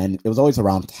 10. It was always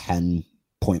around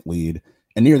 10-point lead.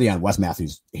 And near the end, Wes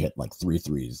Matthews hit 3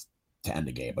 threes to end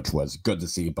the game, which was good to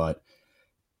see. But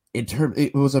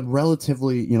it was a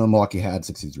relatively, Milwaukee had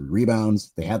 63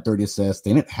 rebounds. They had 30 assists.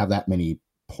 They didn't have that many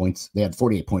points. They had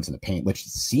 48 points in the paint, which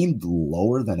seemed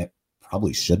lower than it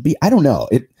probably should be. I don't know.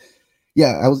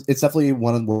 It's definitely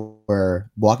one where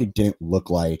Milwaukee didn't look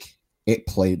like it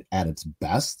played at its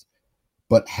best,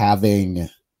 but having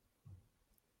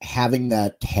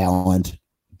that talent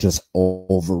just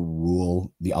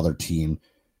overrule the other team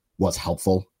was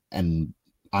helpful. And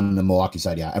on the Milwaukee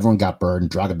side, everyone got burned.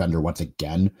 Dragan Bender once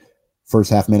again,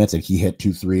 first half minutes, and he hit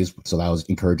 2 threes, so that was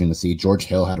encouraging to see. George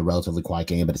Hill had a relatively quiet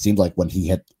game, but it seemed like when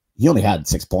he only had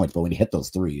 6 points, but when he hit those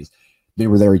threes, they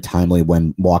were very timely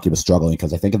when Milwaukee was struggling,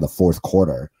 because I think in the fourth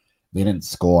quarter, they didn't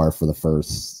score for the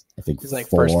first, first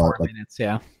 4 minutes,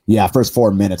 first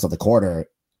 4 minutes of the quarter.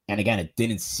 And again, it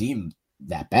didn't seem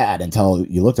that bad until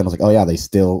you looked and I was like, they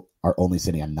still are only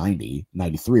sitting on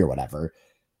 93 or whatever.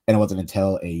 And it wasn't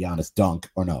until a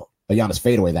Giannis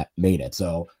fadeaway that made it.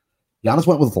 So Giannis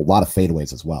went with a lot of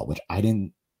fadeaways as well, which I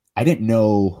didn't I didn't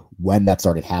know when that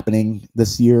started happening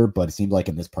this year, but it seemed like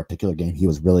in this particular game, he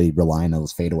was really relying on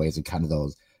those fadeaways and kind of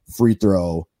those free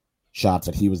throw shots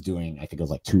that he was doing. I think it was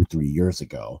like 2-3 years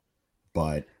ago.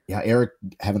 But yeah, Eric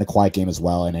having a quiet game as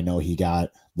well. And I know he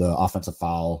got the offensive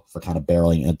foul for kind of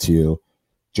barreling into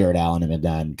Jared Allen, and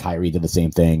then Kyrie did the same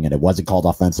thing, and it wasn't called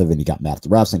offensive, and he got mad at the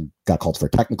refs and got called for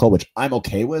technical, which I'm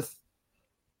okay with,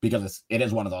 because it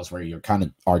is one of those where you're kind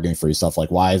of arguing for yourself, like,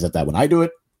 why is it that when I do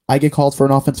it, I get called for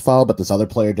an offensive foul, but this other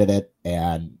player did it,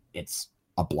 and it's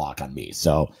a block on me.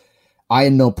 So I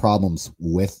had no problems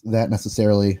with that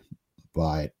necessarily,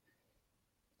 but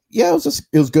yeah, it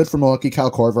was good for Milwaukee.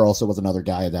 Kyle Korver also was another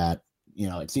guy that,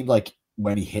 it seemed like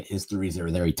when he hit his threes, they were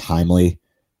very timely.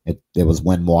 It was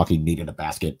when Milwaukee needed a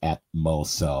basket at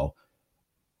most. So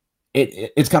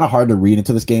it's kind of hard to read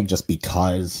into this game just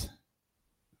because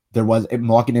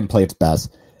Milwaukee didn't play its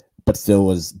best, but still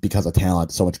was, because of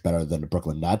talent, so much better than the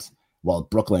Brooklyn Nets. While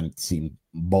Brooklyn, it seemed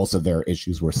most of their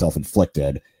issues were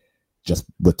self-inflicted, just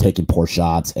with taking poor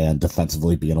shots and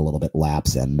defensively being a little bit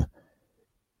lax. And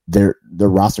their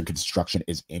roster construction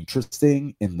is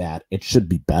interesting in that it should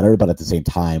be better, but at the same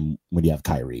time, when you have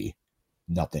Kyrie,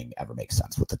 nothing ever makes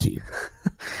sense with the team.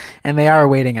 And they are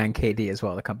waiting on KD as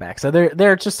well to come back. So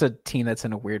they're just a team that's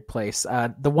in a weird place.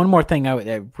 The one more thing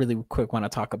I really quick want to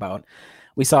talk about,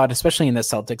 we saw it especially in the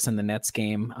Celtics and the Nets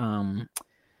game.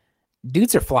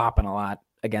 Dudes are flopping a lot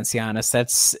against Giannis.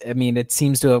 It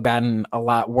seems to have gotten a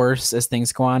lot worse as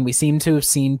things go on. We seem to have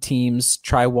seen teams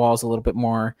try walls a little bit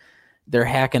more. They're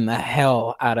hacking the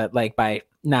hell out of, by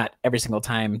not every single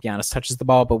time Giannis touches the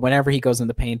ball, but whenever he goes in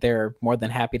the paint, they're more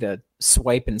than happy to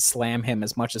swipe and slam him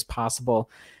as much as possible.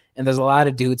 And there's a lot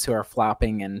of dudes who are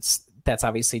flopping, and that's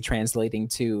obviously translating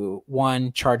to,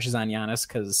 one, charges on Giannis,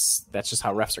 because that's just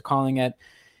how refs are calling it,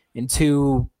 and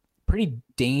two, pretty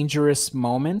dangerous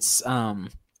moments.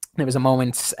 There was a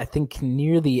moment, I think,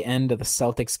 near the end of the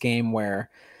Celtics game where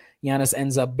Giannis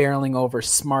ends up barreling over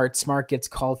Smart. Smart gets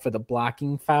called for the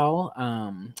blocking foul,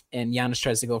 and Giannis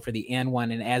tries to go for the and one.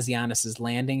 And as Giannis is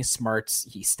landing,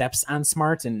 he steps on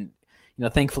Smart, and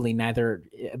thankfully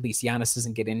at least Giannis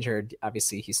doesn't get injured.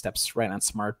 Obviously, he steps right on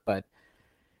Smart, but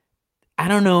I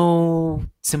don't know.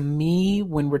 To me,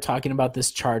 when we're talking about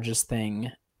this charges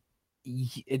thing,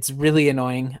 it's really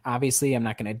annoying. Obviously, I'm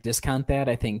not going to discount that.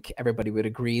 I think everybody would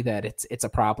agree that it's a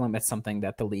problem. It's something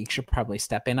that the league should probably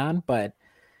step in on, but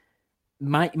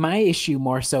my issue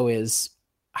more so is,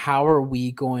 how are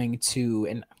we going to,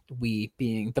 and we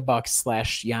being the Bucks /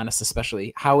 Giannis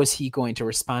especially, how is he going to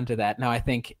respond to that? Now, I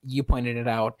think you pointed it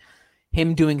out.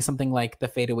 Him doing something like the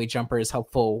fadeaway jumper is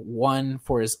helpful, one,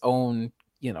 for his own,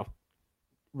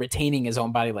 retaining his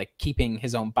own body, like keeping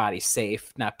his own body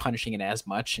safe, not punishing it as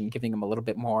much and giving him a little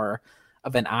bit more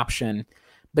of an option.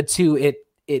 But two,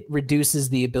 it reduces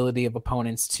the ability of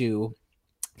opponents to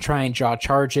try and draw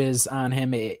charges on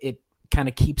him. It kind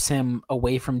of keeps him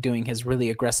away from doing his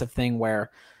really aggressive thing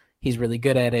where he's really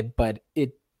good at it, but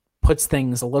it puts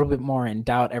things a little bit more in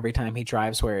doubt every time he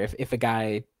drives, where if a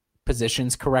guy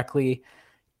positions correctly,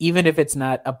 even if it's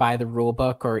not a by the rule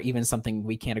book or even something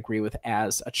we can't agree with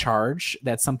as a charge,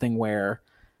 that's something where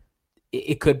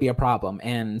it could be a problem.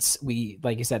 And we,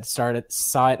 like you said, saw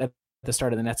it at the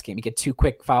start of the Nets game. You get 2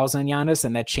 quick fouls on Giannis,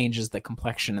 and that changes the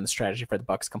complexion and the strategy for the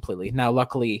Bucks completely. Now,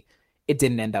 luckily, it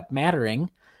didn't end up mattering,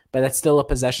 but that's still a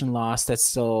possession loss. That's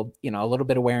still, a little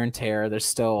bit of wear and tear. There's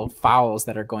still fouls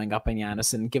that are going up on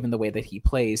Giannis. And given the way that he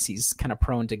plays, he's kind of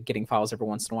prone to getting fouls every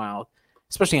once in a while,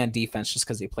 especially on defense, just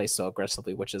because he plays so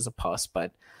aggressively, which is a plus.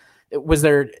 But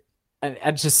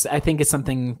I think it's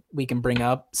something we can bring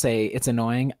up, say it's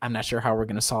annoying. I'm not sure how we're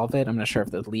going to solve it. I'm not sure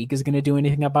if the league is going to do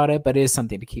anything about it, but it is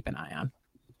something to keep an eye on.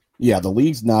 Yeah, the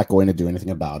league's not going to do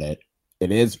anything about it.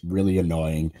 It is really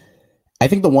annoying. I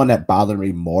think the one that bothered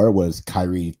me more was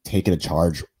Kyrie taking a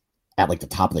charge at the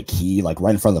top of the key, right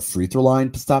in front of the free throw line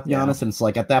to stop Giannis. Yeah. And it's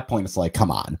at that point, it's come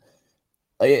on.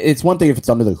 It's one thing if it's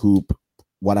under the hoop,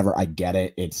 whatever, I get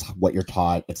it. It's what you're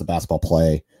taught. It's a basketball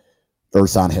play.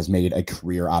 Ersan has made a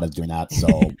career out of doing that.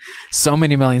 So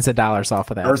many millions of dollars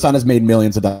off of that. Ersan has made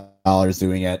millions of dollars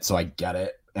doing it. So I get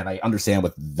it. And I understand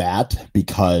with that,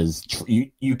 because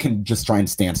you can just try and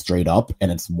stand straight up,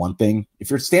 and it's one thing. If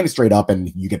you're standing straight up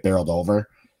and you get barreled over,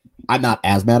 I'm not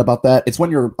as mad about that. It's when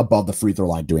you're above the free throw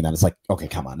line doing that. It's okay,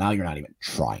 come on. Now you're not even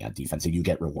trying on defense, and you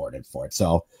get rewarded for it.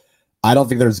 So I don't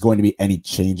think there's going to be any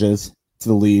changes to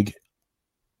the league,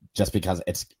 just because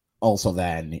it's also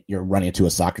then you're running into a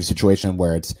soccer situation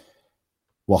where it's,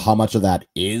 well, how much of that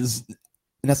is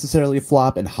necessarily a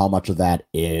flop and how much of that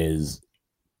is,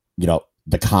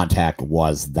 the contact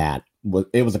was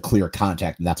a clear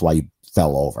contact, and that's why you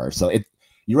fell over. So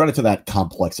you run into that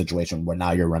complex situation where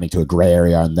now you're running to a gray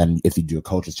area, and then if you do a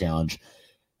coach's challenge,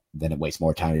 then it wastes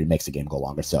more time and it makes the game go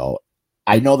longer. So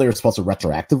I know they were supposed to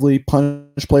retroactively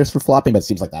punish players for flopping, but it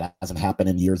seems like that hasn't happened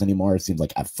in years anymore. It seems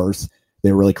like at first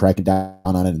they were really cracking down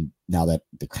on it, and now that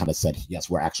they kind of said, yes,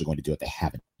 we're actually going to do it, they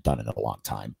haven't done it in a long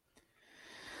time.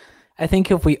 I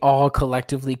think if we all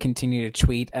collectively continue to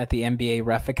tweet at the NBA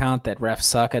ref account that refs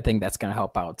suck, I think that's going to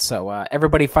help out. So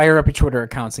everybody fire up your Twitter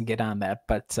accounts and get on that.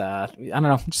 But I don't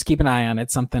know, just keep an eye on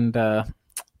it. Something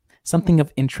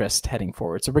of interest heading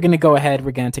forward. So we're going to go ahead.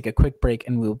 We're going to take a quick break,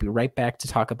 and we'll be right back to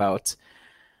talk about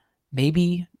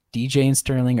maybe DJ and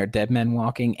Sterling are dead men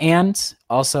walking, and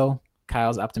also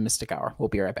Kyle's optimistic hour. We'll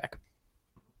be right back.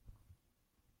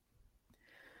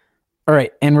 All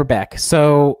right, and we're back.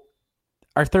 So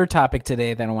our third topic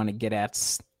today that I want to get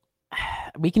at,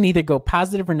 we can either go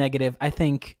positive or negative. I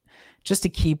think just to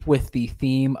keep with the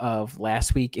theme of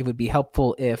last week, it would be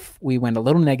helpful if we went a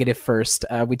little negative first.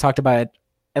 We talked about it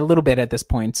a little bit at this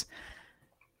point.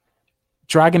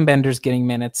 Dragan Bender's getting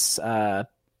minutes.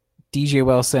 DJ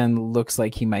Wilson looks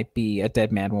like he might be a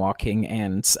dead man walking.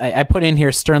 And I put in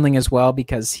here Sterling as well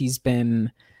because he's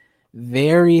been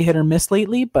very hit or miss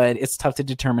lately, but it's tough to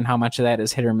determine how much of that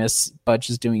is hit or miss. Budge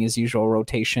is doing his usual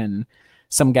rotation.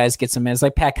 Some guys get some minutes,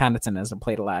 like Pat Connaughton hasn't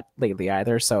played a lot lately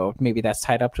either, so maybe that's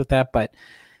tied up with that. But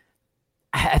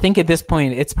I think at this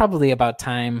point, it's probably about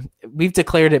time. We've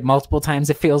declared it multiple times,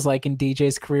 it feels like, in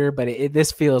DJ's career, but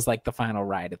this feels like the final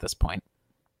ride at this point.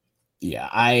 Yeah,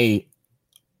 I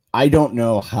don't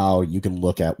know how you can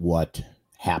look at what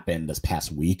happened this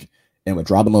past week, and with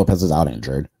Robin Lopez is out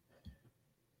injured,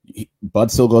 Bud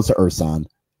still goes to Ersan,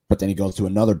 but then he goes to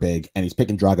another big, and he's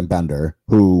picking Dragan Bender,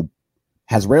 who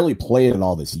has rarely played at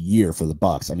all this year for the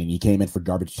Bucks. I mean, he came in for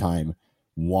garbage time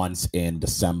once in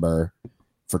December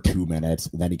for 2 minutes.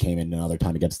 And then he came in another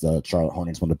time against the Charlotte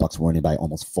Hornets when the Bucks were winning by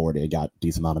almost 40. Got a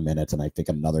decent amount of minutes, and I think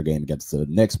another game against the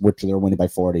Knicks, which they were winning by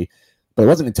 40. But it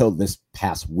wasn't until this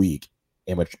past week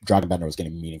in which Dragan Bender was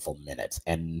getting meaningful minutes.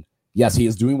 And yes, he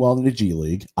is doing well in the G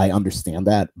League. I understand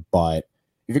that, but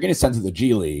if you're getting sent to the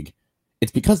G League,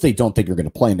 it's because they don't think you're going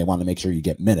to play and they want to make sure you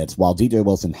get minutes. While DJ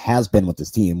Wilson has been with this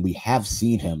team, we have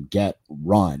seen him get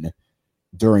run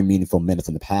during meaningful minutes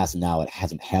in the past, and now it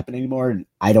hasn't happened anymore. And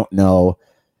I don't know.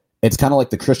 It's kind of like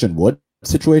the Christian Wood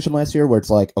situation last year, where it's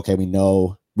like, okay, we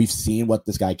know, we've seen what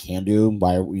this guy can do.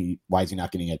 Why is he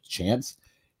not getting a chance?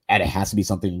 And it has to be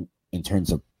something in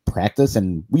terms of practice.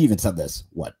 And we even said this,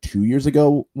 2 years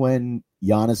ago when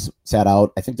Giannis sat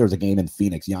out. I think there was a game in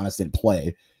Phoenix. Giannis didn't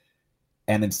play.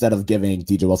 And instead of giving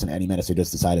DJ Wilson any minutes, they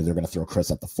just decided they're going to throw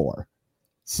Chris at the 4.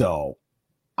 So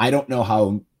I don't know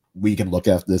how we can look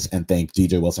at this and think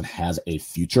DJ Wilson has a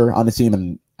future on the team.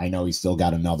 And I know he's still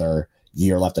got another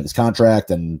year left on his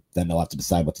contract, and then they'll have to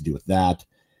decide what to do with that.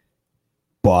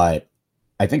 But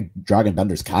I think Dragan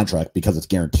Bender's contract, because it's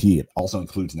guaranteed, also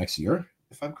includes next year,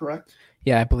 if I'm correct.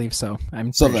 Yeah, I believe so.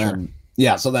 So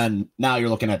then now you're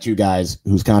looking at two guys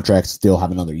whose contracts still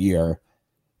have another year.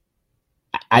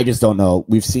 I just don't know.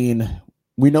 We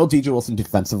know DJ Wilson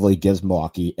defensively gives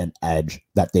Milwaukee an edge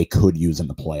that they could use in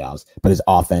the playoffs, but his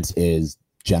offense is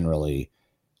generally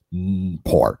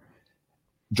poor.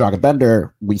 Dragan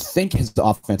Bender, we think his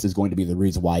offense is going to be the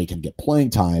reason why he can get playing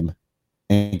time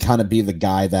and kind of be the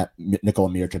guy that Nikola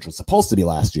Mirotic was supposed to be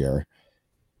last year.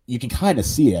 You can kind of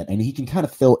see it, and he can kind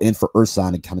of fill in for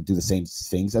Ersan and kind of do the same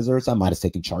things as Ersan, minus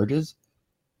taking charges,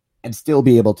 and still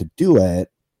be able to do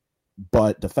it.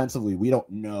 But defensively, we don't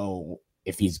know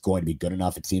if he's going to be good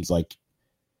enough. It seems like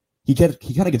he kind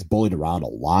of gets bullied around a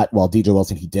lot, while DJ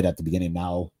Wilson, he did at the beginning.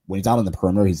 Now, when he's out on the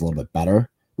perimeter, he's a little bit better,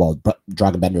 while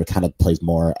Dragan Bender kind of plays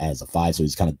more as a 5, so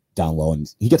he's kind of down low,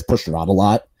 and he gets pushed around a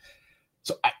lot.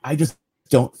 So I just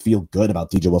don't feel good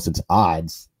about DJ Wilson's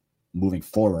odds moving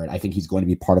forward. I think he's going to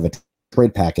be part of a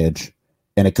trade package,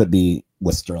 and it could be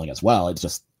with Sterling as well.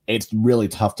 It's really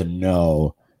tough to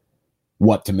know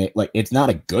what to make. Like, it's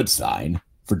not a good sign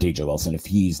for DJ Wilson if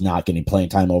he's not getting playing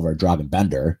time over Dragan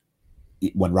Bender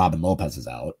when Robin Lopez is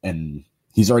out, and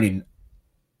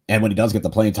when he does get the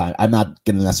playing time, I'm not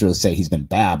going to necessarily say he's been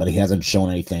bad, but he hasn't shown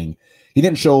anything. He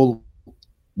didn't show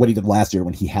what he did last year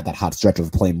when he had that hot stretch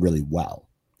of playing really well.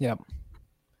 Yep.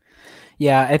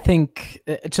 Yeah, I think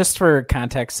just for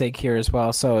context sake here as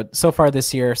well. So far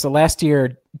this year, so last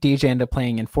year, DJ ended up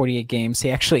playing in 48 games.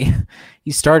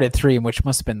 He started 3, which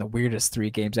must have been the weirdest 3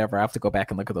 games ever. I have to go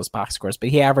back and look at those box scores, but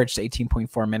he averaged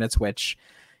 18.4 minutes, which,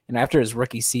 after his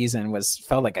rookie season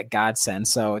felt like a godsend.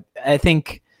 So I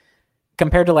think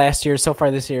compared to last year, so far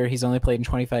this year, he's only played in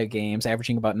 25 games,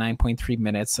 averaging about 9.3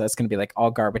 minutes. So that's going to be like all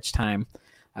garbage time.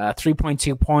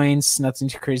 3.2 points, nothing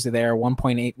too crazy there,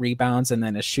 1.8 rebounds, and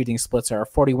then his shooting splits are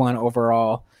 41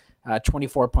 overall,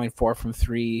 24.4 from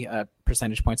 3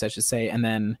 percentage points, I should say, and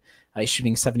then he's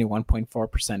shooting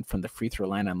 71.4% from the free throw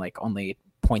line on like only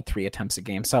 0.3 attempts a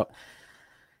game. So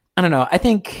I don't know. I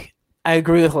think I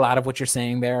agree with a lot of what you're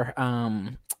saying there.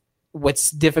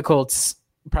 What's difficult,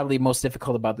 probably most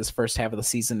difficult about this first half of the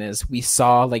season is we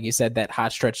saw, like you said, that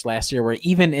hot stretch last year where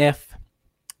even if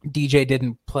DJ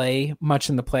didn't play much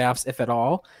in the playoffs, if at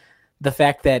all, the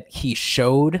fact that he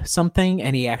showed something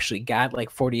and he actually got like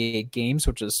 48 games,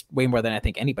 which is way more than I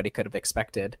think anybody could have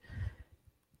expected,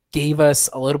 gave us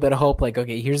a little bit of hope. Like,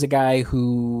 okay, here's a guy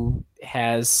who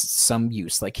has some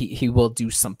use. Like he will do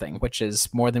something, which is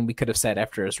more than we could have said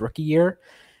after his rookie year.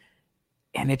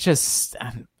 And it just,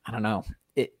 I don't know.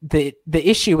 The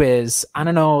issue is, I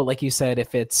don't know, like you said,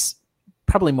 if it's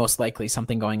probably most likely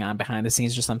something going on behind the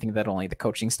scenes, just something that only the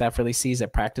coaching staff really sees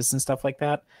at practice and stuff like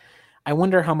that. I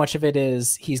wonder how much of it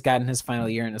is he's gotten his final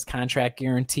year and his contract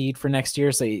guaranteed for next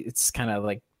year. So it's kind of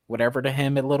like whatever to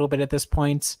him a little bit at this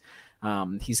point.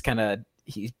 He's been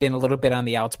a little bit on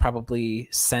the outs probably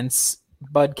since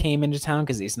Bud came into town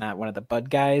because he's not one of the Bud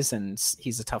guys and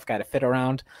he's a tough guy to fit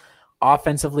around.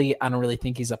 Offensively, I don't really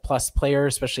think he's a plus player,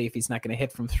 especially if he's not going to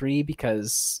hit from 3,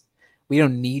 because we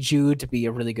don't need you to be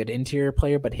a really good interior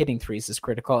player, but hitting threes is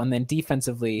critical. And then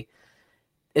defensively,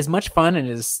 as much fun and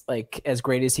as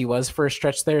great as he was for a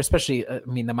stretch there, especially,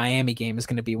 the Miami game is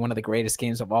going to be one of the greatest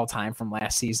games of all time from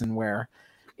last season, where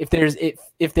if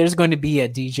there's going to be a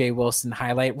DJ Wilson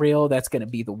highlight reel, that's going to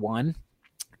be the one.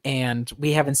 And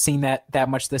we haven't seen that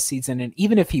much this season. And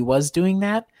even if he was doing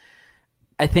that,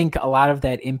 I think a lot of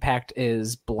that impact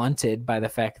is blunted by the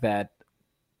fact that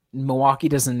Milwaukee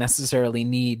doesn't necessarily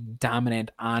need dominant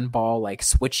on-ball, like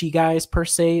switchy guys per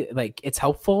se. Like it's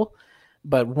helpful,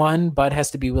 but one, Bud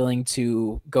has to be willing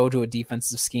to go to a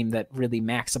defensive scheme that really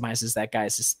maximizes that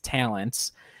guy's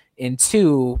talents. And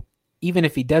two, even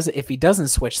if he doesn't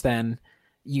switch, then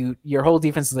your whole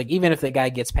defense is like, even if the guy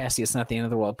gets past you, it's not the end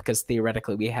of the world because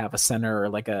theoretically we have a center or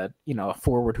like a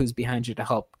forward who's behind you to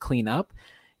help clean up.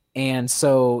 And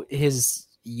so his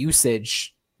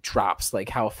usage drops, like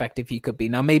how effective he could be.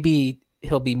 Now, maybe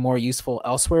he'll be more useful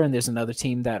elsewhere, and there's another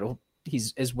team that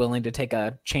is willing to take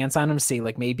a chance on him, see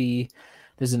like maybe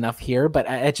there's enough here. But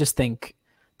I just think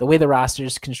the way the roster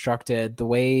is constructed, the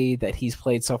way that he's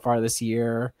played so far this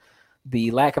year,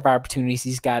 the lack of opportunities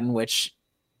he's gotten, which,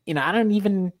 I don't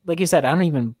even, like you said, I don't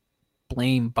even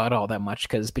blame Bud all that much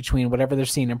because between whatever they're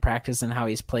seeing in practice and how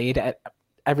he's played,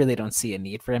 I really don't see a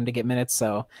need for him to get minutes.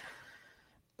 So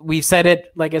we've said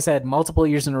it, like I said, multiple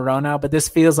years in a row now, but this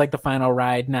feels like the final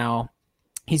ride now.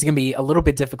 He's going to be a little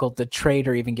bit difficult to trade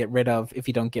or even get rid of if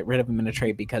you don't get rid of him in a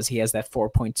trade because he has that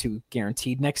 4.2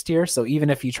 guaranteed next year. So even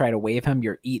if you try to waive him,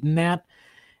 you're eating that.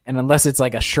 And unless it's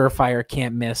like a surefire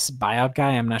can't miss buyout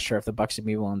guy, I'm not sure if the Bucks would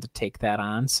be willing to take that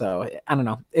on. So I don't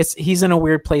know. He's in a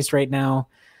weird place right now.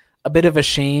 A bit of a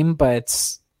shame,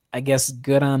 but I guess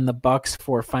good on the Bucks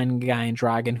for finding a guy in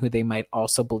Dragan who they might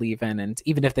also believe in. And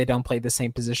even if they don't play the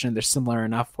same position, they're similar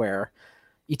enough where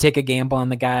you take a gamble on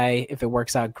the guy. If it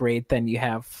works out great, then you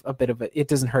have a bit of it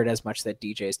doesn't hurt as much that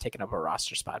DJ is taking up a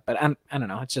roster spot. But I don't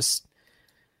know. It's just,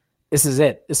 this is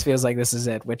it. This feels like this is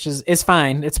it, which is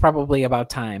fine. It's probably about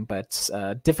time, but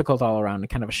difficult all around and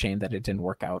kind of a shame that it didn't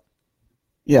work out.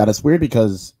 Yeah, that's weird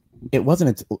because it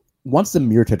wasn't once the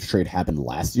Mirotic trade happened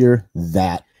last year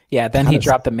that. Yeah, then he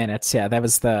dropped the minutes. Yeah, that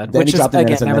was which is,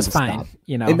 again, that was fine.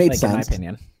 It made sense. In my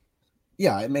opinion.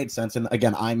 Yeah, it made sense. And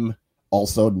again, I'm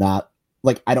also not,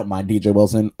 I don't mind DJ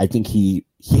Wilson. I think he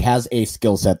has a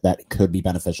skill set that could be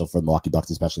beneficial for the Milwaukee Bucks,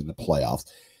 especially in the playoffs.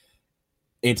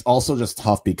 It's also just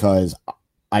tough because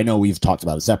I know we've talked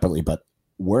about it separately, but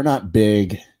we're not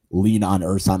big lean on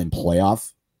Ersan in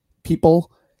playoff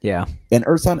people. Yeah. And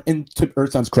Ersan, and to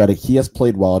Ersan's credit, he has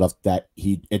played well enough that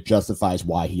it justifies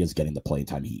why he is getting the playing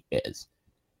time he is.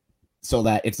 So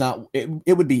that it's not,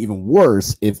 it would be even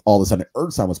worse if all of a sudden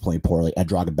Ersan was playing poorly and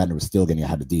Dragan Bender was still getting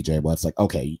ahead of DJ. Well, it's like,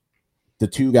 okay, the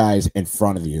two guys in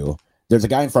front of you, there's a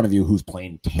guy in front of you who's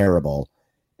playing terrible.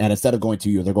 And instead of going to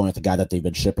you, they're going with the guy that they've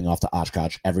been shipping off to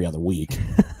Oshkosh every other week.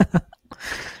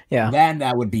 Yeah. Then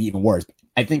that would be even worse.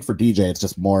 I think for DJ, it's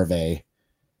just more of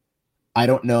I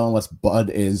don't know unless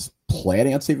Bud is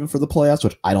planning on saving for the playoffs,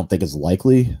 which I don't think is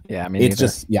likely. Yeah,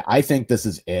 I think this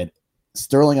is it.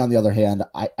 Sterling, on the other hand,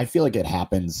 I feel like it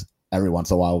happens every once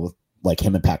in a while with like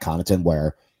him and Pat Connaughton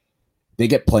where they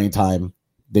get playing time,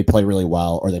 they play really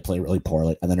well, or they play really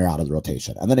poorly, and then they're out of the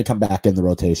rotation. And then they come back in the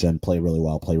rotation, play really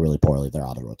well, play really poorly, they're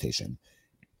out of the rotation.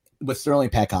 With Sterling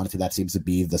and Pat Connaughton, that seems to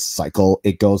be the cycle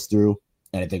it goes through.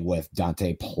 And I think with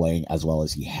Dante playing as well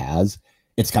as he has,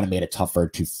 it's kind of made it tougher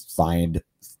to find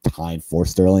time for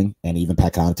Sterling and even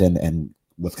Pat Connaughton. And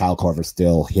with Kyle Korver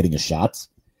still hitting his shots,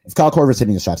 if Kyle Korver's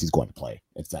hitting his shots, he's going to play.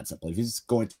 It's that simple. If he's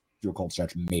going through a cold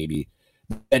stretch, maybe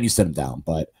then you sit him down.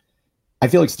 But I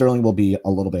feel like Sterling will be a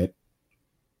little bit.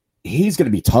 He's going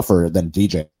to be tougher than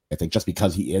DJ, I think, just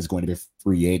because he is going to be a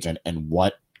free agent. And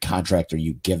what contract are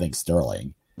you giving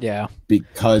Sterling? Yeah,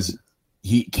 because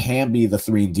he can be the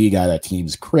 3-and-D guy that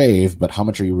teams crave, but how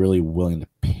much are you really willing to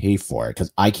pay for it?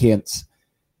 Because I can't,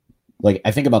 like,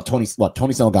 I think about Tony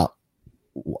Snell got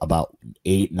about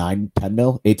 8 to 10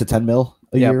 mil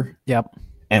a year. Yep.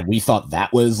 And we thought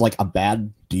that was like a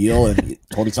bad deal. And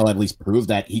Tony Snell at least proved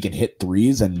that he can hit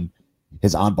threes, and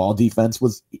his on-ball defense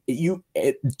was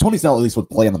Tony Snell at least would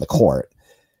play him on the court.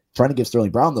 Trying to give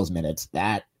Sterling Brown those minutes,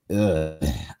 that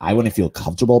I wouldn't feel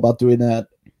comfortable about doing that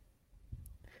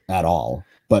at all.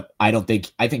 But I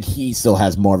think he still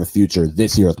has more of a future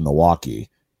this year with Milwaukee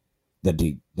than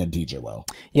DJ will.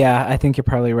 Yeah, I think you're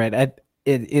probably right.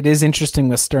 It is interesting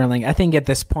with Sterling. I think at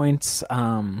this point,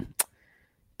 and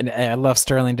I love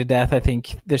Sterling to death. I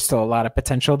think there's still a lot of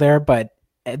potential there, but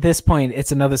at this point,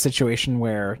 it's another situation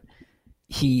where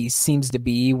he seems to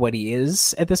be what he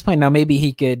is at this point. Now,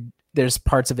 maybe there's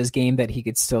parts of his game that he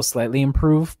could still slightly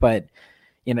improve, but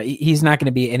he's not going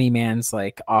to be any man's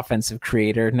like offensive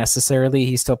creator necessarily.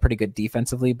 He's still pretty good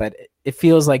defensively, but it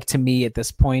feels like to me at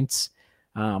this point,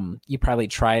 you probably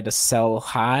try to sell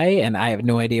high, and I have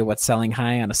no idea what selling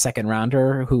high on a second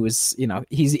rounder who is,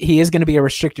 he is going to be a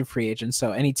restricted free agent.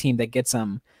 So any team that gets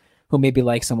him, who maybe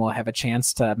likes him, will have a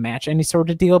chance to match any sort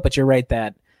of deal. But you're right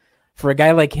that for a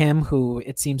guy like him, who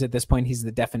it seems at this point he's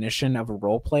the definition of a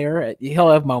role player,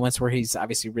 he'll have moments where he's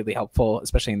obviously really helpful,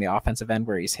 especially in the offensive end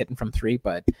where he's hitting from three.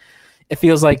 But it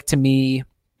feels like to me,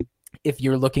 if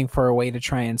you're looking for a way to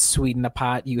try and sweeten the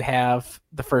pot, you have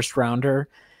the first rounder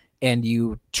and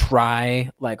you try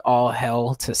like all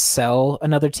hell to sell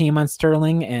another team on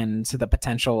Sterling and to the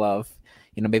potential of,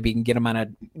 maybe you can get him on a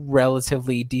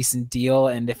relatively decent deal.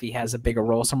 And if he has a bigger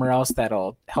role somewhere else,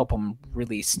 that'll help him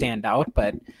really stand out.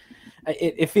 But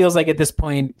it feels like at this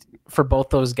point for both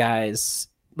those guys,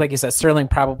 like you said, Sterling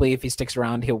probably, if he sticks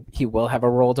around, he will have a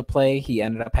role to play. He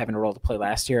ended up having a role to play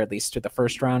last year, at least through the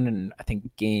first round, and I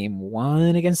think game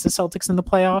 1 against the Celtics in the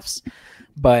playoffs.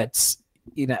 But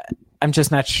I'm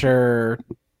just not sure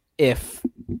if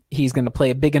he's going to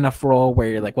play a big enough role where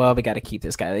you're like, well, we got to keep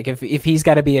this guy. Like if he's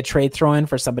got to be a trade throw-in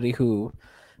for somebody who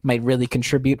might really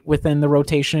contribute within the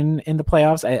rotation in the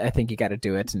playoffs, I think you got to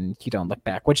do it and you don't look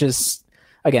back, which is,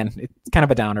 again, it's kind of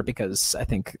a downer because I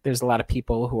think there's a lot of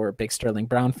people who are big Sterling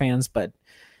Brown fans, but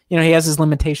he has his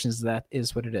limitations. That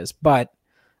is what it is. But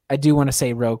I do want to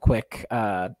say real quick,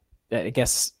 I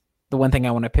guess the one thing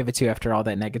I want to pivot to after all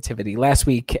that negativity, last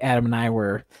week, Adam and I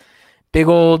were big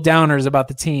old downers about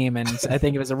the team, and I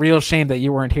think it was a real shame that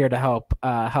you weren't here to help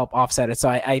offset it. So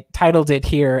I titled it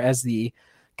here as the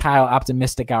Kyle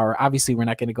Optimistic Hour. Obviously, we're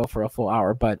not going to go for a full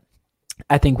hour, but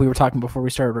I think we were talking before we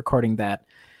started recording that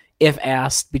if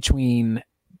asked between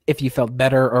if you felt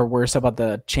better or worse about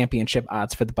the championship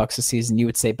odds for the Bucks this season, you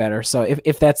would say better. So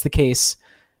if that's the case,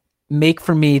 make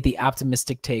for me the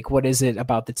optimistic take. What is it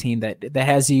about the team that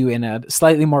has you in a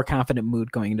slightly more confident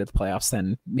mood going into the playoffs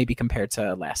than maybe compared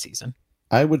to last season?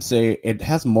 I would say it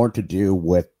has more to do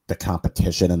with the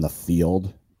competition in the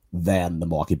field than the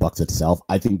Milwaukee Bucks itself.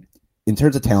 I think in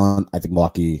terms of talent, I think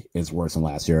Milwaukee is worse than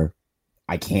last year.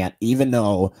 I can't, even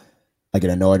though I get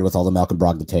annoyed with all the Malcolm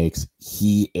Brogdon takes,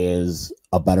 he is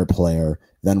a better player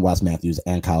than Wes Matthews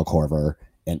and Kyle Korver,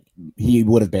 and he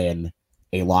would have been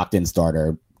a locked-in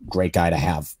starter, great guy to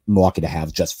have, Milwaukee to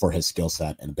have, just for his skill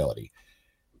set and ability.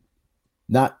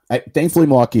 Thankfully,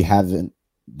 Milwaukee haven't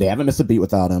missed a beat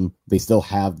without him. They still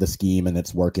have the scheme and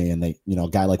it's working. And a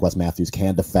guy like Wes Matthews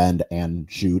can defend and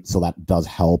shoot, so that does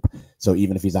help. So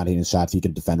even if he's not hitting shots, he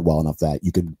can defend well enough that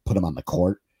you can put him on the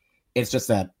court. It's just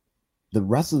that the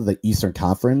rest of the Eastern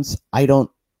Conference, I don't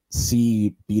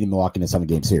see beating Milwaukee in a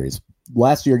 7-game series.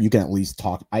 Last year, you can at least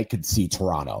talk. I could see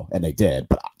Toronto, and they did,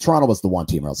 but Toronto was the one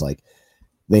team where I was like,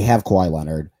 they have Kawhi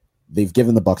Leonard. They've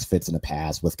given the Bucks fits in the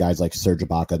past with guys like Serge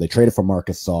Ibaka. They traded for Marc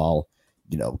Gasol.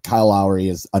 Kyle Lowry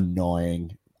is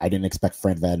annoying. I didn't expect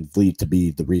Fred VanVleet to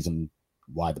be the reason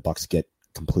why the Bucks get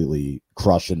completely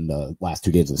crushed in the last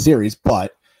 2 games of the series,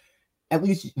 but at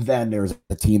least then there's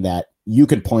a team that you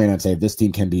can point at and say, this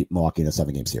team can beat Milwaukee in a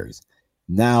 7-game series.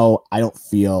 Now, I don't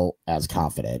feel as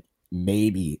confident.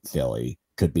 Maybe Philly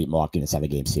could beat Milwaukee in a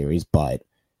 7-game series, but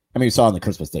you saw in the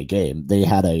Christmas Day game, they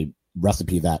had a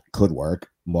recipe that could work.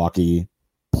 Milwaukee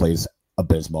plays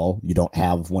abysmal. You don't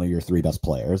have one of your 3 best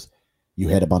players. You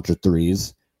hit a bunch of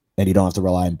threes, and you don't have to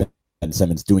rely on Ben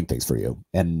Simmons doing things for you.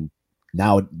 And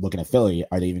Now looking at Philly,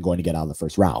 are they even going to get out of the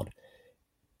first round?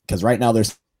 Because right now they're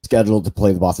scheduled to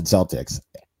play the Boston Celtics.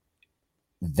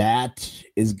 That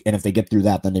is, and if they get through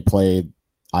that, then they play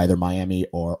either Miami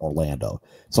or Orlando.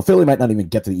 So Philly might not even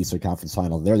get to the Eastern Conference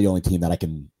Final. They're the only team that I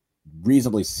can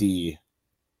reasonably see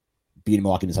beating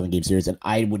Milwaukee in a 7-game series, and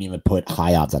I wouldn't even put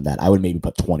high odds on that. I would maybe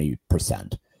put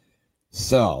 20%.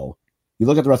 So you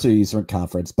look at the rest of the Eastern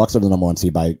Conference, Bucks are the number 1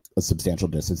 seed by a substantial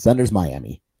distance. Then there's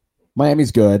Miami.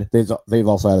 Miami's good. They've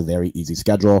also had a very easy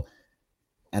schedule,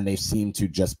 and they seem to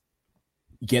just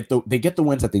get the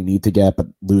wins that they need to get, but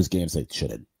lose games they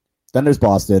shouldn't. Then there's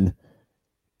Boston.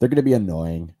 They're going to be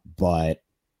annoying, but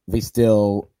they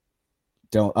still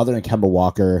don't. Other than Kemba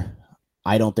Walker,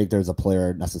 I don't think there's a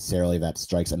player necessarily that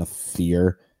strikes enough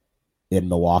fear in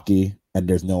Milwaukee, and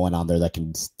there's no one on there that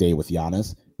can stay with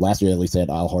Giannis. Last year, at least they had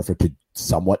Al Horford to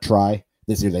somewhat try.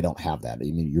 This year, they don't have that. I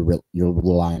mean, you're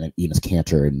relying on Enes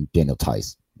Kanter and Daniel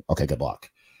Tice. Okay, good luck.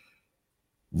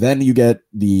 Then you get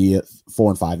the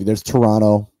 4 and 5. There's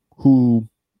Toronto, who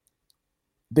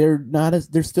they're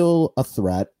still a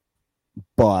threat,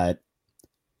 but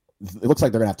it looks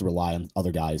like they're gonna have to rely on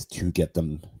other guys to get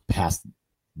them past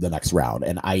the next round.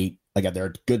 And they're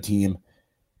a good team,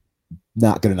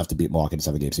 not good enough to beat Milwaukee in a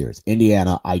 7-game series.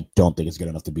 Indiana, I don't think is good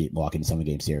enough to beat Milwaukee in a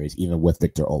 7-game series, even with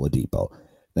Victor Oladipo.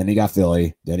 Then you got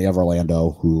Philly. Then you have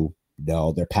Orlando, who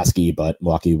they're pesky, but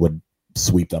Milwaukee would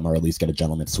sweep them or at least get a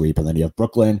gentleman's sweep. And then you have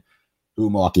Brooklyn, who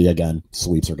Milwaukee, again,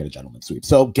 sweeps or get a gentleman's sweep.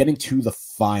 So getting to the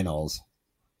finals,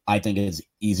 I think it is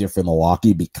easier for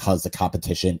Milwaukee because the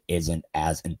competition isn't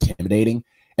as intimidating.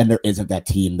 And there isn't that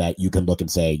team that you can look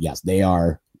and say, yes, they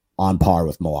are on par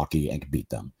with Milwaukee and can beat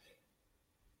them.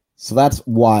 So that's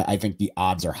why I think the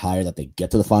odds are higher that they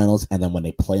get to the finals. And then when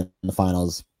they play in the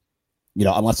finals,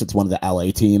 unless it's one of the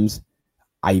LA teams,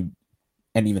 and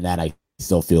even that, I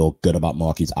still feel good about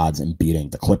Milwaukee's odds in beating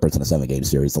the Clippers in a 7-game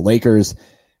series. The Lakers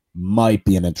might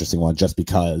be an interesting one just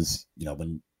because,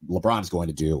 when LeBron's going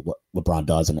to do what LeBron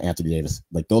does and Anthony Davis,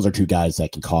 like those are two guys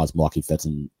that can cause Milwaukee fits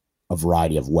in a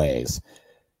variety of ways.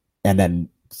 And then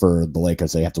for the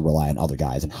Lakers, they have to rely on other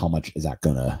guys, and how much is that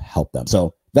going to help them?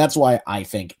 So that's why I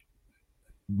think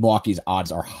Milwaukee's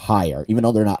odds are higher, even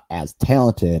though they're not as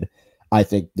talented. I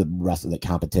think the rest of the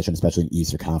competition, especially in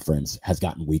Eastern Conference, has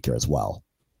gotten weaker as well.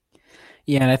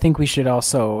 Yeah, and I think we should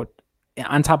also,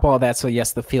 on top of all that, so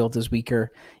yes, the field is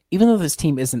weaker. Even though this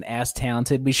team isn't as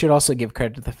talented, we should also give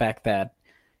credit to the fact that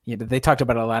they talked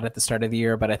about it a lot at the start of the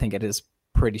year, but I think it is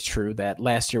pretty true that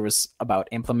last year was about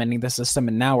implementing the system,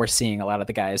 and now we're seeing a lot of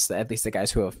the guys, at least the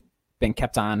guys who have been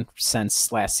kept on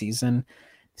since last season,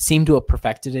 seem to have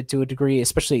perfected it to a degree,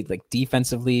 especially like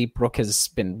defensively. Brooke has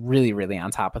been really, really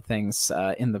on top of things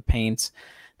in the paint.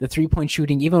 The 3-point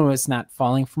shooting, even when it's not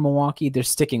falling from Milwaukee, they're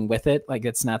sticking with it. Like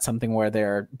it's not something where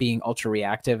they're being ultra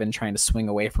reactive and trying to swing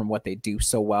away from what they do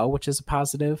so well, which is a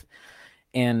positive.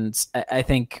 And I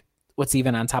think what's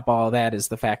even on top of all that is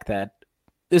the fact that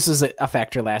this is a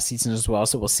factor last season as well.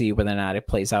 So we'll see whether or not it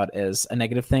plays out as a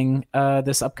negative thing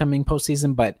this upcoming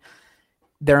postseason. But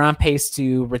they're on pace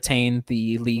to retain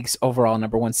the league's overall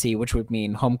number 1 seed, which would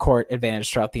mean home court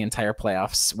advantage throughout the entire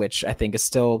playoffs, which I think is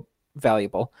still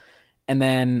valuable. And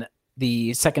then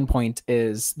the second point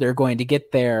is they're going to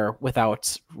get there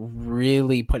without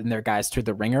really putting their guys through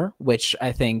the ringer, which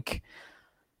I think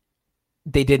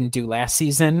they didn't do last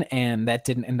season, and that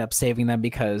didn't end up saving them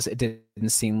because it didn't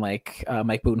seem like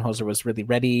Mike Budenholzer was really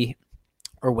ready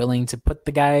or willing to put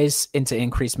the guys into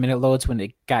increased minute loads when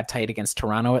it got tight against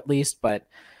Toronto, at least. But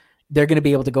they're going to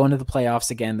be able to go into the playoffs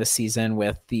again this season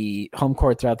with the home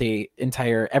court throughout the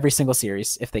every single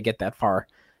series if they get that far.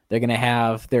 They're going to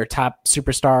have their top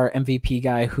superstar MVP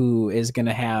guy who is going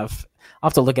to have, I'll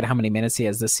have to look at how many minutes he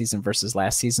has this season versus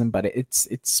last season, but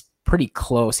it's pretty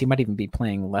close. He might even be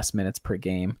playing less minutes per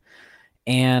game.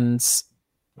 And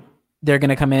they're going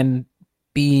to come in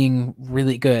being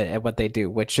really good at what they do,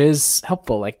 which is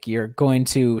helpful. Like you're going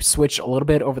to switch a little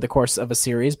bit over the course of a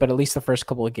series, but at least the first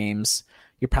couple of games,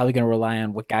 you're probably going to rely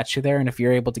on what got you there. And if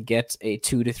you're able to get a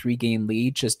 2 to 3 game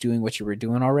lead, just doing what you were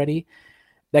doing already,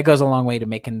 that goes a long way to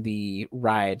making the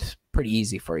ride pretty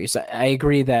easy for you. So I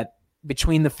agree that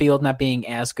between the field not being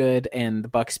as good and the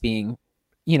Bucks being,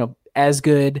 as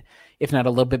good, if not a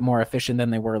little bit more efficient than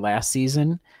they were last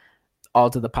season, all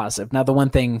to the positive. Now, the one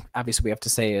thing obviously we have to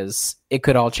say is it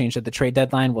could all change at the trade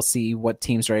deadline. We'll see what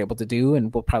teams are able to do,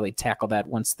 and we'll probably tackle that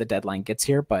once the deadline gets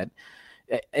here. But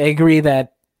I agree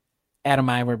that Adam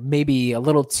and I were maybe a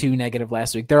little too negative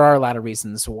last week. There are a lot of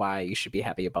reasons why you should be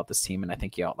happy about this team, and I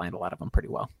think you outlined a lot of them pretty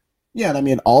well. Yeah, and I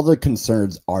mean, all the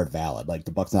concerns are valid. Like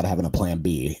the Bucks not having a plan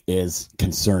B is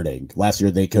concerning. Last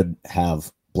year, they could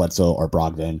have Bledsoe or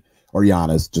Brogdon or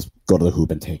Giannis just go to the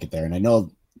hoop and take it there. And I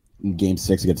know in Game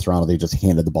 6 against Toronto, they just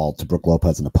handed the ball to Brook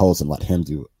Lopez in the post and let him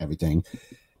do everything.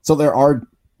 So there are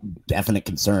definite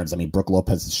concerns. I mean, Brook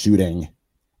Lopez is shooting.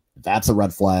 That's a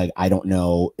red flag. I don't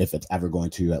know if it's ever going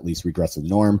to at least regress to the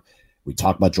norm. We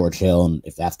talked about George Hill and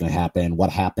if that's going to happen.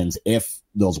 What happens if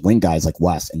those wing guys like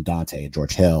Wes and Dante and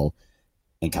George Hill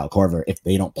and Kyle Korver, if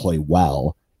they don't play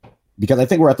well? Because I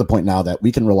think we're at the point now that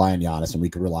we can rely on Giannis and we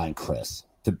can rely on Chris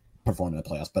to perform in the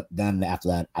playoffs. But then after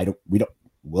that,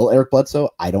 will Eric Bledsoe?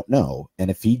 I don't know.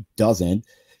 And if he doesn't,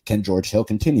 can George Hill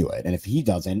continue it? And if he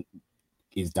doesn't,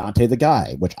 is Dante the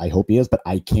guy? Which I hope he is, but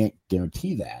I can't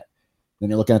guarantee that. Then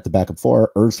you're looking at the backup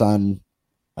four. Ersan,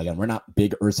 again, we're not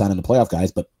big Ersan in the playoff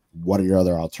guys, but what are your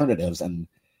other alternatives? And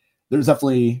there's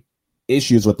definitely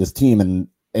issues with this team, and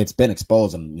it's been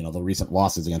exposed. And the recent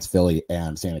losses against Philly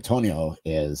and San Antonio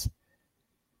is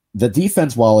the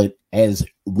defense. While it is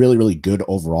really, really good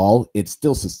overall, it's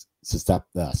still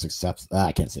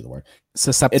I can't say the word.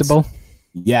 Susceptible.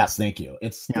 Yes, thank you.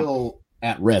 It's still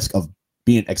at risk of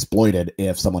being exploited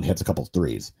if someone hits a couple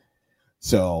threes.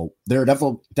 So there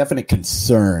are definite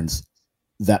concerns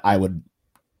that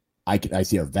I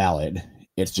see are valid.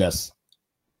 It's just,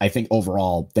 I think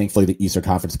overall, thankfully the Eastern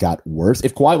Conference got worse.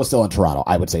 If Kawhi was still in Toronto,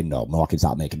 I would say no, Milwaukee's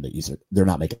not making the Eastern. They're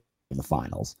not making the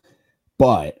finals.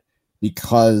 But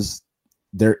because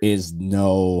there is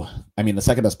the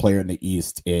second best player in the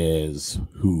East is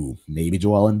who? Maybe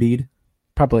Joel Embiid?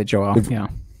 Probably Joel, yeah.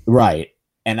 Right.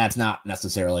 And that's not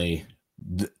necessarily,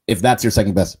 if that's your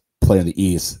second best player in the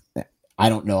East, I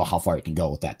don't know how far you can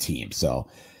go with that team. So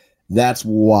that's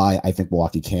why I think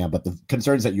Milwaukee can. But the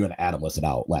concerns that you and Adam listed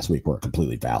out last week were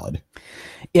completely valid.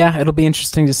 Yeah, it'll be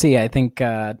interesting to see. I think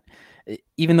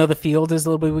even though the field is a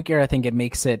little bit weaker, I think it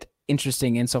makes it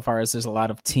interesting insofar as there's a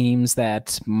lot of teams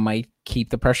that might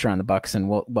keep the pressure on the Bucks, and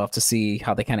we'll have to see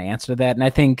how they kind of answer to that. And I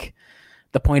think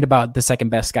the point about the second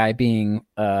best guy being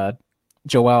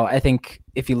Joel, I think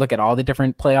if you look at all the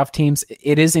different playoff teams,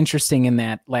 it is interesting in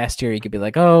that last year you could be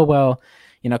like, oh, well,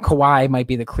 Kawhi might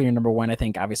be the clear number one. I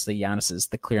think obviously Giannis is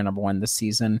the clear number one this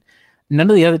season. None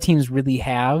of the other teams really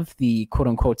have the quote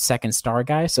unquote second star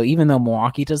guy. So even though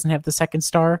Milwaukee doesn't have the second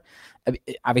star,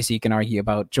 obviously you can argue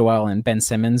about Joel and Ben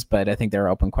Simmons, but I think there are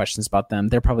open questions about them.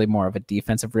 They're probably more of a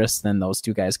defensive risk than those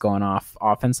two guys going off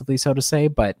offensively, so to say.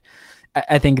 But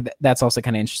I think that's also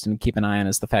kind of interesting to keep an eye on,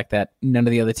 is the fact that none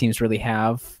of the other teams really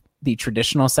have the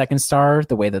traditional second star,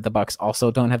 the way that the Bucks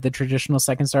also don't have the traditional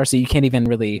second star. So you can't even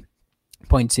really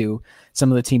point to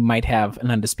some of the team might have an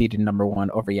undisputed number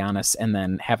one over Giannis and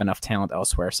then have enough talent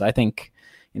elsewhere. So I think,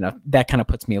 that kind of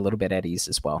puts me a little bit at ease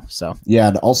as well. So yeah,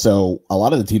 and also a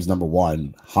lot of the teams number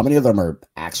one, how many of them are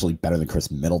actually better than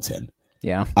Chris Middleton?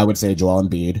 Yeah, I would say Joel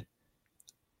Embiid,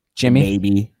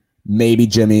 Jimmy, maybe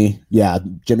Jimmy. Yeah,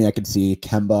 Jimmy I can see.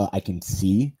 Kemba I can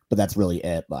see, but that's really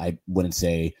it. I wouldn't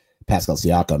say Pascal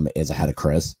Siakam is ahead of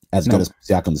Chris. As good as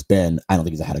Siakam's been, I don't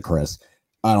think he's ahead of Chris.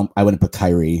 I wouldn't put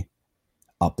Kyrie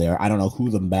up there. I don't know who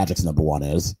the Magic's number one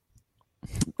is.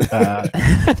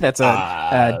 That's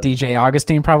DJ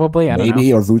Augustine probably. I don't know.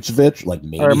 Maybe, or Vucevic,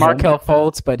 maybe, or Markelle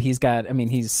Fultz, but he's good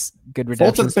redemption.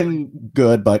 Fultz has been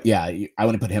good, but yeah, I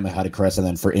wouldn't put him ahead of Chris. And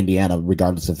then for Indiana,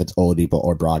 regardless if it's Oladipo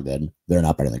or Brogdon, they're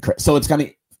not better than Chris. So it's kind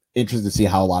of interesting to see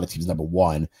how a lot of teams number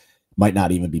one might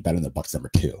not even be better than the Bucks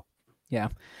number two. Yeah.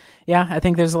 Yeah, I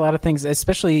think there's a lot of things,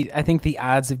 especially I think the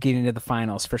odds of getting to the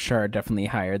finals for sure are definitely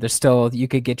higher. There's still, you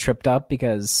could get tripped up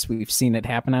because we've seen it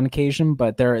happen on occasion,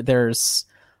 but there's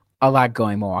a lot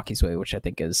going Milwaukee's way, which I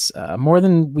think is more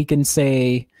than we can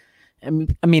say. I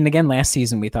mean, again, last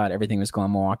season we thought everything was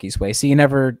going Milwaukee's way, so you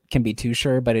never can be too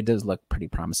sure, but it does look pretty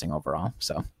promising overall.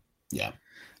 So, yeah.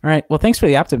 All right. Well, thanks for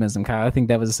the optimism, Kyle. I think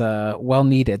that was well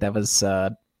needed. That was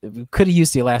we could have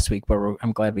used you last week, but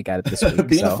I'm glad we got it this week.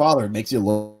 Being a father makes you a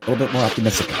little bit more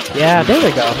optimistic. Yeah, there we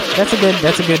go. That's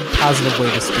a good positive way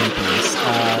to spin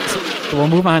things. So we'll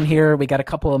move on here. We got a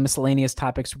couple of miscellaneous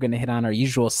topics we're going to hit on, our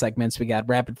usual segments. We got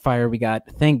rapid fire. We got,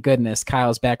 thank goodness,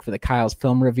 Kyle's back for the Kyle's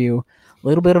film review. A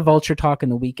little bit of Vulture talk in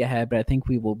the week ahead, but I think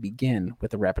we will begin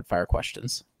with the rapid fire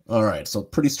questions. All right, so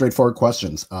pretty straightforward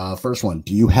questions. First one,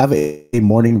 do you have a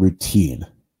morning routine?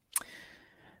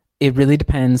 It really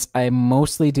depends. I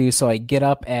mostly do. So I get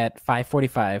up at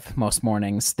 5:45 most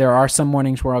mornings. There are some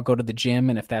mornings where I'll go to the gym,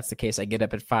 and if that's the case, I get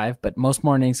up at 5. But most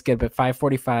mornings, get up at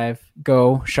 5:45,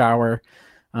 go shower.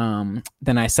 Then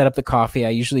I set up the coffee. I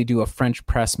usually do a French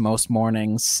press most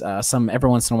mornings. Every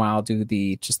once in a while, I'll do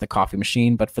just the coffee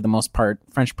machine, but for the most part,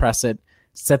 French press it.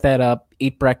 set that up,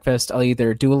 eat breakfast. I'll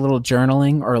either do a little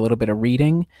journaling or a little bit of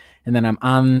reading, and then I'm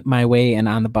on my way and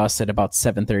on the bus at about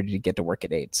 7:30 to get to work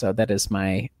at 8. So that is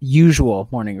my usual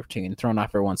morning routine, thrown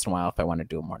off every once in a while if I want to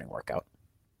do a morning workout.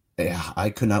 Yeah, I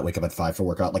could not wake up at 5 for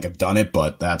workout. Like, I've done it,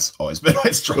 but that's always been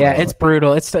my struggle. Yeah, it's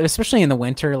brutal. It's especially in the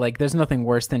winter. Like, there's nothing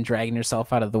worse than dragging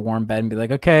yourself out of the warm bed and be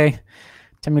like, okay,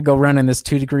 time to go run in this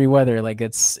 2-degree weather. Like,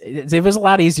 it was a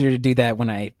lot easier to do that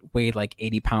when I weighed like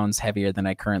 80 pounds heavier than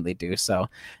I currently do. So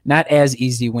not as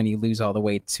easy when you lose all the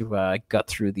weight to gut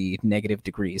through the negative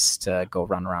degrees to go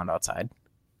run around outside.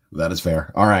 That is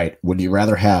fair. All right. Would you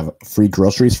rather have free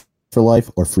groceries for life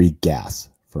or free gas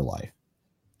for life?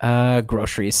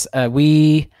 Groceries.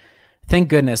 We, thank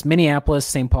goodness, Minneapolis,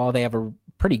 St. Paul, they have a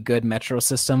pretty good metro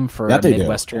system for a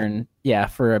Midwestern,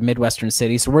 for a Midwestern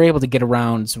city. So we're able to get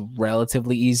around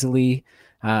relatively easily.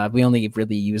 We only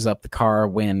really use up the car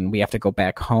when we have to go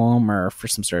back home or for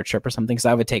some sort of trip or something.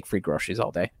 So I would take free groceries all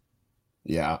day.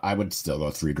 Yeah, I would still go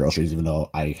with free groceries, even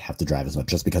though I have to drive as much,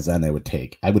 just because then I would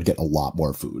get a lot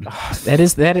more food.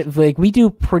 Like, we do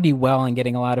pretty well on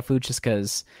getting a lot of food just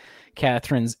because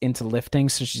Catherine's into lifting,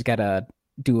 so she's got to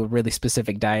do a really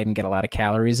specific diet and get a lot of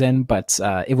calories in, but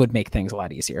it would make things a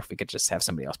lot easier if we could just have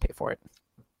somebody else pay for it.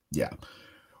 Yeah.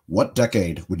 What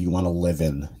decade would you want to live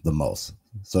in the most?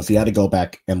 So if you had to go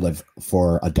back and live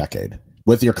for a decade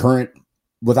with your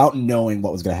without knowing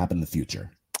what was going to happen in the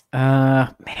future.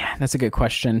 Man, that's a good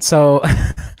question. So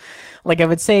like, I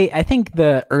would say, I think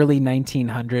the early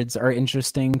 1900s are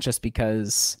interesting just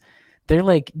because they're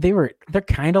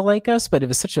kind of like us, but it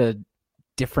was such a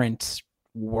different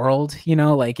world,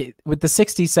 like with the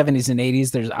 60s, 70s, and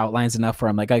 80s, there's outlines enough where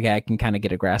I'm like, okay, I can kind of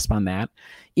get a grasp on that.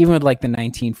 Even with like the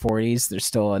 1940s, there's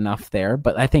still enough there.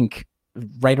 But I think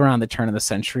right around the turn of the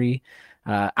century,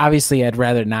 obviously I'd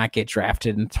rather not get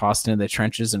drafted and tossed into the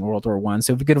trenches in World War I.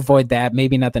 So if we could avoid that,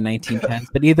 maybe not the 1910s,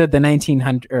 but either the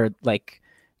 1900 or like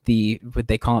what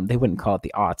they call them, they wouldn't call it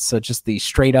the aughts. So just the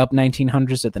straight up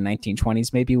 1900s or the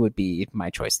 1920s maybe would be my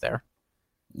choice there.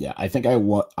 Yeah, I think I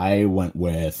went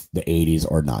with the 80s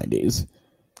or 90s.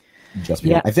 Just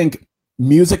because I think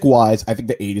music wise, I think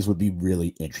the 80s would be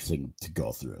really interesting to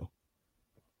go through.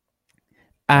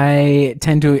 I'm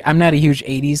not a huge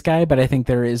 80s guy, but I think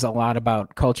there is a lot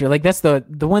about culture. Like, that's the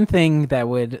one thing that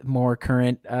would more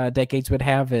current decades would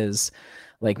have is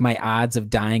like my odds of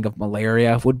dying of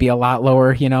malaria would be a lot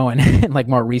lower, and like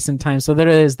more recent times. So there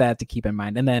is that to keep in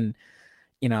mind. And then,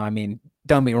 I mean,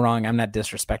 don't be wrong, I'm not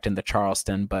disrespecting the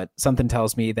Charleston, but something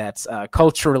tells me that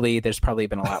culturally there's probably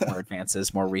been a lot more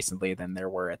advances more recently than there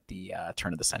were at the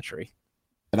turn of the century.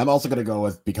 And I'm also going to go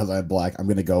with, because I'm black, I'm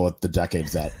going to go with the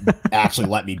decades that actually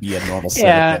let me be a normal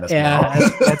citizen.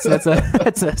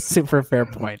 That's a super fair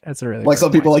point. That's a really like some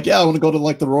point. people are like, yeah, I want to go to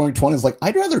like the Roaring '20s. Like,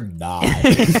 I'd rather not.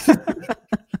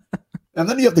 And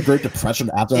then you have the Great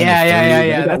Depression after that.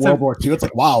 Yeah. That's World War II. It's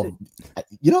like, wow,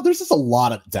 there's just a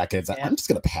lot of decades. I'm just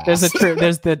gonna pass.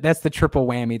 That's the triple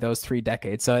whammy. Those 3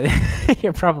 decades. So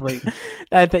you're probably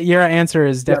your answer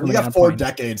is definitely. You got 4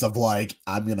 decades of like,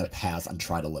 I'm gonna pass and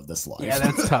try to live this life. Yeah,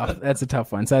 that's tough. That's a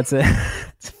tough one. So it's a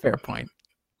fair point.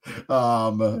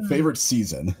 Favorite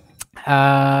season.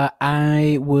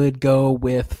 I would go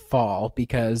with fall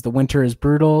because the winter is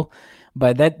brutal.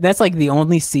 But that's like the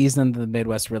only season the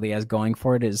Midwest really has going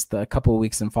for it is the couple of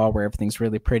weeks in fall where everything's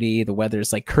really pretty. The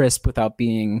weather's like crisp without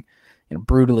being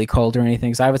brutally cold or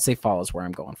anything. So I would say fall is where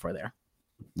I'm going for there.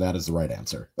 That is the right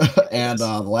answer. And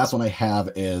the last one I have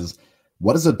is,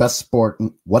 what's the best sport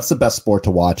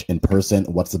to watch in person?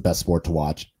 What's the best sport to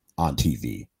watch on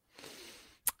TV?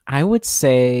 I would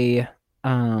say...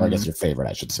 or I guess your favorite,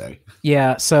 I should say.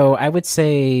 Yeah, so I would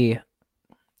say...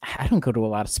 I don't go to a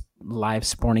lot of live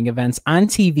sporting events on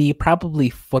TV, probably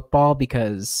football,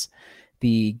 because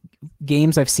the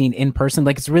games I've seen in person,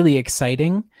 like, it's really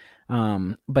exciting.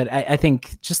 But I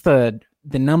think just the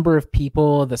number of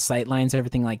people, the sight lines,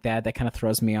 everything like that kind of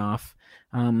throws me off.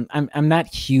 I'm not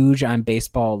huge on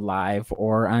baseball live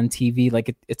or on TV.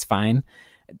 Like, it's fine.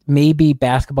 Maybe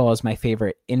basketball is my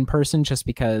favorite in person just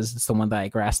because it's the one that I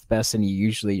grasp best, and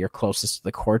you're closest to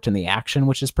the court and the action,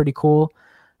 which is pretty cool.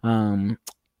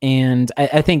 And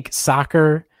I think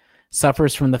soccer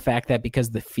suffers from the fact that because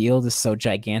the field is so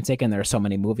gigantic and there are so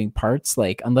many moving parts,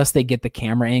 like, unless they get the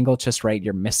camera angle just right,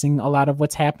 you're missing a lot of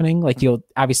what's happening. Like, you'll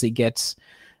obviously get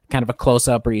kind of a close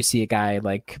up where you see a guy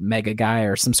like mega guy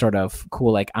or some sort of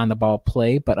cool, like, on the ball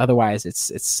play. But otherwise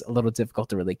it's a little difficult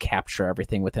to really capture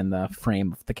everything within the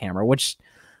frame of the camera, which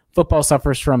football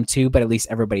suffers from too, but at least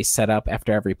everybody's set up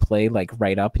after every play, like,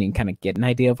 right up, and you can kind of get an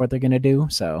idea of what they're going to do.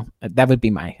 So that would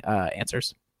be my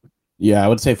answers. Yeah, I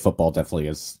would say football definitely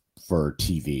is for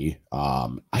TV.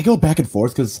 I go back and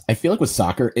forth because I feel like with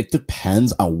soccer, it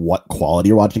depends on what quality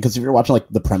you're watching. Because if you're watching like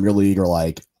the Premier League or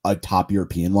like a top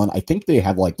European one, I think they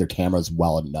have like their cameras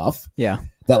well enough. Yeah.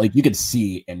 That like you could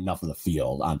see enough of the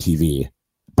field on TV.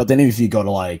 But then if you go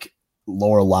to like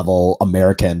lower level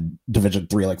American Division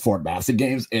 3, like Ford Madison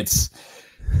games,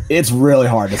 it's really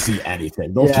hard to see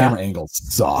anything. Those camera angles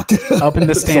suck. Up in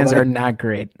the stands are not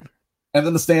great. And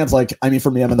then the stands, like, I mean,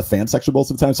 for me, I'm in the fan section most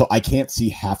of the time, so I can't see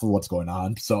half of what's going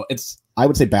on. So I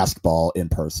would say basketball in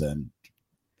person.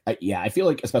 I feel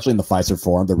like, especially in the Fiserv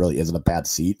Forum, there really isn't a bad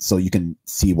seat, so you can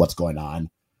see what's going on.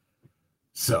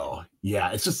 So,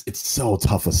 yeah, it's so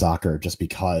tough with soccer just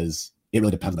because it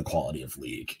really depends on the quality of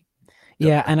league.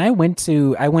 Yeah, and I went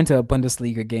to a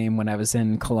Bundesliga game when I was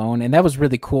in Cologne, and that was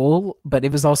really cool. But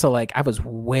it was also like I was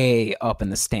way up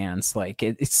in the stands. Like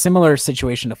it's similar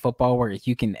situation to football where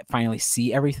you can finally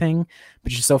see everything,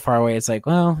 but you're so far away. It's like,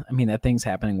 well, I mean, that thing's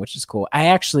happening, which is cool. I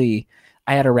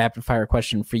had a rapid fire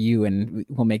question for you, and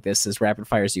we'll make this as rapid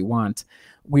fire as you want.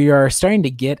 We are starting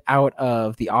to get out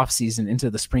of the off season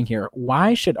into the spring here.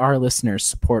 Why should our listeners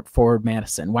support Forward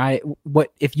Madison?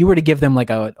 What if you were to give them like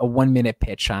a 1 minute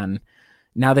pitch on?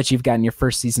 Now that you've gotten your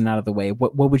first season out of the way,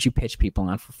 what would you pitch people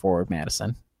on for Forward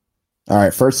Madison? All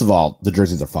right. First of all, the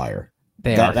jerseys are fire.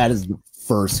 That is the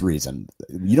first reason.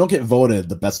 You don't get voted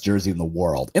the best jersey in the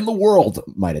world,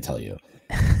 might I tell you,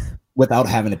 without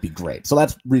having it be great. So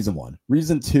that's reason one.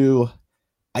 Reason two,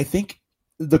 I think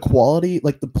the quality,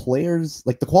 like the players,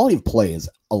 like the quality of play is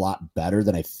a lot better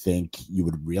than I think you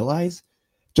would realize.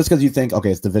 Just because you think,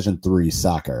 okay, it's Division 3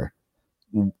 soccer.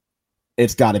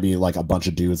 It's got to be like a bunch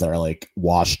of dudes that are like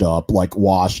washed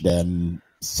and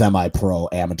semi-pro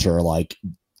amateur, like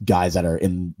guys that are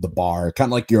in the bar, kind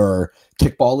of like your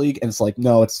kickball league. And it's like,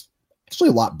 no, it's actually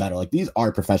a lot better. Like these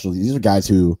are professionals. These are guys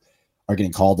who are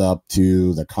getting called up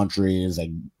to their countries,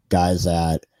 and guys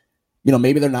that, you know,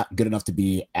 maybe they're not good enough to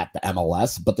be at the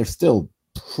MLS, but they're still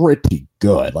pretty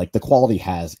good. Like the quality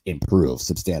has improved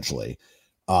substantially.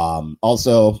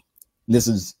 Also, this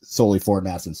is solely for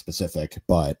Madison specific,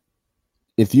 but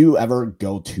if you ever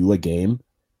go to a game,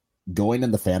 going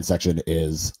in the fan section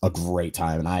is a great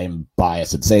time. And I am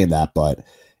biased in saying that, but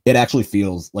it actually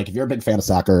feels like if you're a big fan of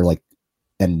soccer, like,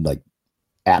 and like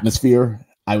atmosphere,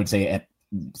 I would say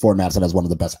Ford Madison has one of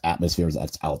the best atmospheres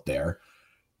that's out there.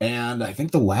 And I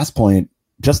think the last point,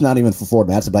 just not even for Ford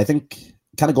Madison, but I think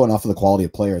kind of going off of the quality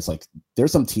of players, like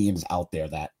there's some teams out there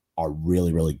that are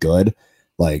really, really good.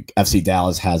 Like FC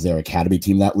Dallas has their academy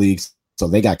team that leagues. So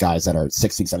they got guys that are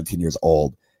 16, 17 years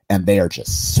old, and they are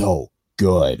just so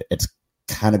good. It's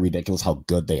kind of ridiculous how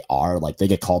good they are. Like they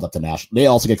get called up to national. They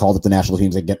also get called up to national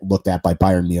teams. They get looked at by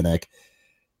Bayern Munich.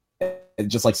 And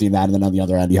just like seeing that. And then on the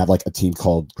other end, you have like a team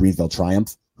called Greensville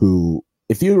Triumph, who,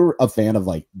 if you're a fan of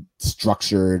like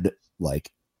structured,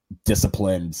 like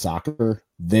disciplined soccer,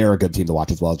 they're a good team to watch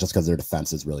as well, just because their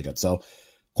defense is really good. So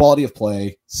quality of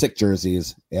play, sick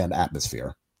jerseys, and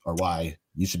atmosphere are why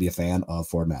you should be a fan of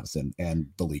Ford Madison and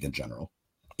the league in general.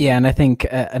 Yeah, and I think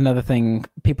another thing,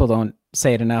 people don't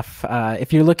say it enough.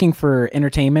 If you're looking for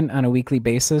entertainment on a weekly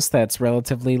basis that's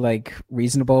relatively like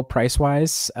reasonable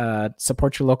price-wise,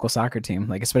 support your local soccer team.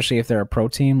 Like especially if they're a pro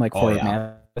team like Ford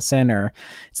Madison, or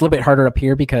it's a little bit harder up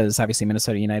here because obviously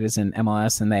Minnesota United is in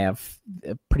MLS and they have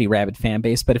a pretty rabid fan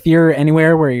base. But if you're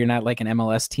anywhere where you're not like an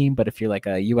MLS team, but if you're like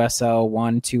a USL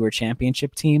 1, 2, or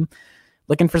championship team,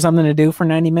 looking for something to do for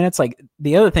 90 minutes. Like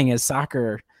the other thing is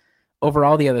soccer, over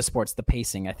all the other sports, the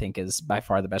pacing I think is by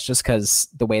far the best, just because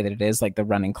the way that it is, like the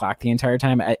running clock the entire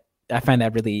time. I find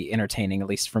that really entertaining, at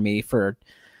least for me.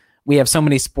 We have so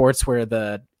many sports where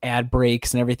the ad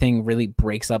breaks and everything really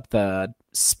breaks up the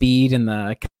speed and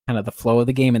the kind of the flow of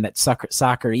the game, and that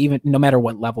soccer, even no matter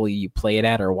what level you play it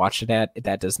at or watch it at,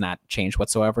 that does not change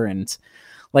whatsoever. And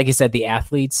like you said, the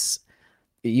athletes,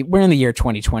 we're in the year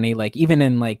 2020, like even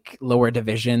in like lower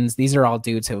divisions, these are all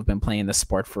dudes who have been playing the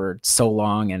sport for so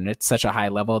long, and it's such a high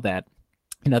level that,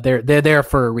 you know, they're there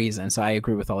for a reason. So I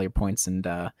agree with all your points. And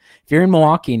if you're in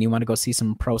Milwaukee and you want to go see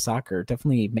some pro soccer,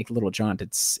 definitely make a little jaunt.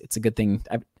 It's a good thing.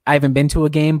 I haven't been to a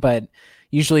game, but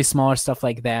usually smaller stuff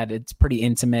like that, it's pretty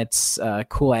intimate,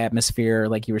 cool atmosphere,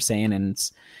 like you were saying.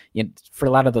 And you know, for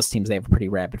a lot of those teams, they have a pretty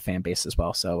rabid fan base as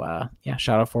well. So yeah,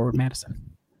 shout out Forward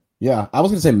Madison. Yeah, I was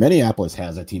going to say Minneapolis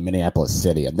has a team, Minneapolis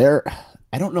City, and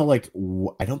I don't know, like,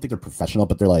 I don't think they're professional,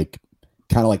 but they're like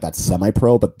kind of like that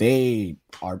semi-pro, but they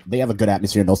have a good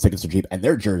atmosphere, no tickets are cheap, and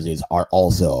their jerseys are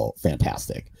also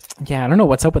fantastic. Yeah, I don't know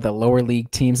what's up with the lower league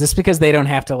teams. It's because they don't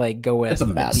have to like go with. It's a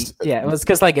mess. Yeah, it was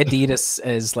because like Adidas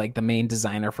is like the main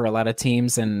designer for a lot of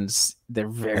teams, and they're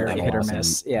very hit or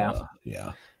miss. Yeah.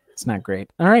 It's not great.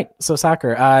 All right, so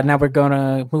soccer. Now we're going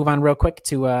to move on real quick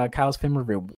to Kyle's film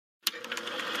review.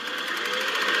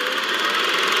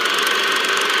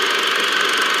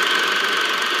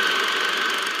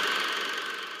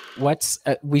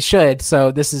 We should.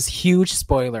 So this is huge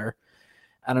spoiler.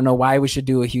 I don't know why we should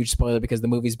do a huge spoiler because the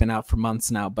movie's been out for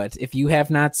months now. But if you have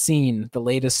not seen the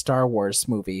latest Star Wars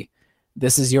movie,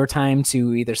 this is your time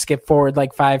to either skip forward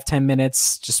like 5-10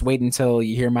 minutes. Just wait until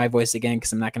you hear my voice again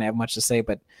because I'm not going to have much to say.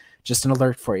 But just an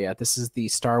alert for you. This is the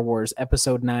Star Wars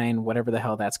Episode 9, whatever the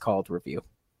hell that's called, review.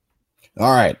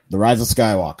 All right. The Rise of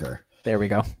Skywalker. There we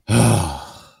go.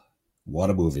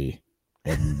 What a movie.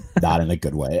 And not in a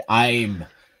good way.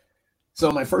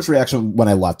 So my first reaction when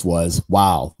I left was,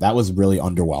 wow, that was really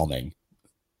underwhelming.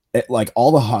 Like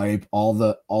all the hype, all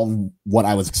what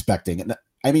I was expecting. And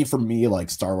I mean, for me, like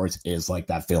Star Wars is like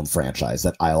that film franchise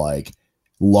that I like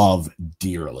love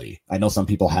dearly. I know some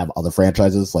people have other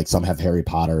franchises, like some have Harry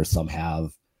Potter, some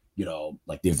have,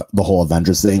 like the whole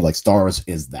Avengers thing. Like Star Wars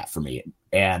is that for me.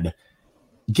 And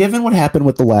given what happened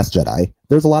with The Last Jedi,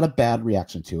 there's a lot of bad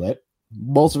reaction to it.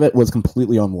 Most of it was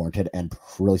completely unwarranted and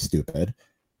really stupid.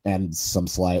 And some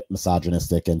slight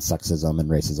misogynistic and sexism and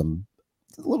racism,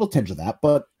 a little tinge of that.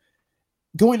 But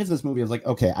going into this movie, I was like,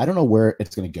 okay, I don't know where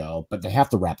it's going to go, but they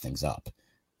have to wrap things up.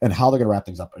 And how they're going to wrap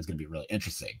things up is going to be really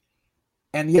interesting.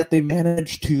 And yet they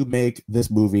managed to make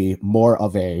this movie more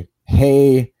of a,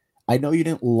 hey, I know you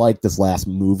didn't like this last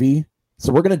movie,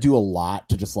 so we're going to do a lot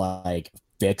to just like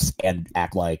fix and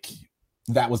act like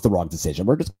that was the wrong decision.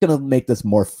 We're just going to make this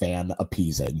more fan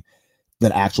appeasing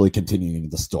than actually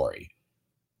continuing the story.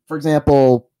 For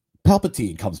example,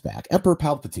 Palpatine comes back. Emperor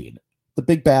Palpatine, the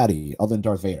big baddie other than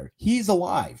Darth Vader. He's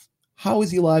alive. How is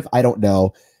he alive? I don't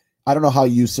know. I don't know how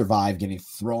you survive getting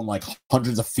thrown like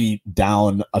hundreds of feet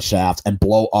down a shaft and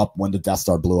blow up when the Death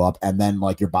Star blew up. And then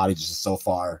like your body's just so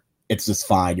far, it's just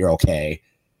fine. You're okay.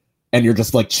 And you're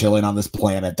just like chilling on this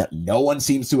planet that no one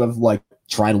seems to have like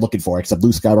tried looking for, except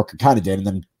Luke Skywalker kind of did and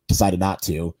then decided not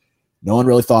to. No one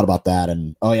really thought about that.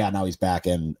 And, oh, yeah, now he's back.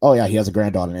 And, oh, yeah, he has a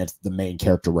granddaughter, and it's the main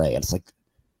character, Rey. And it's like,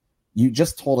 you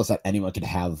just told us that anyone could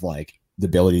have, like, the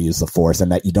ability to use the Force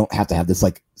and that you don't have to have this,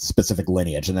 like, specific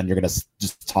lineage. And then you're going to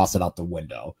just toss it out the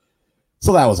window.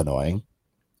 So that was annoying.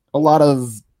 A lot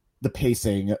of the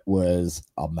pacing was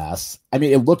a mess. I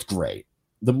mean, it looked great.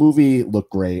 The movie looked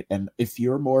great. And if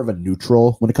you're more of a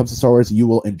neutral when it comes to Star Wars, you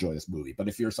will enjoy this movie. But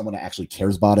if you're someone that actually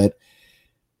cares about it,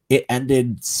 it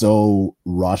ended so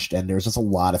rushed, and there's just a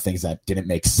lot of things that didn't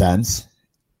make sense.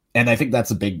 And I think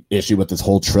that's a big issue with this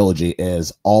whole trilogy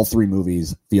is all three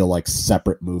movies feel like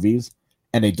separate movies,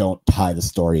 and they don't tie the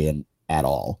story in at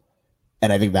all.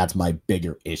 And I think that's my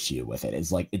bigger issue with it.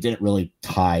 Is like it didn't really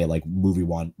tie like movie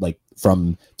one, like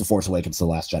from The Force Awakens to The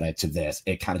Last Jedi to this.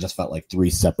 It kind of just felt like three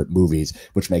separate movies,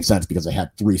 which makes sense because they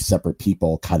had three separate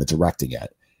people kind of directing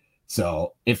it.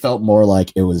 So it felt more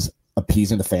like it was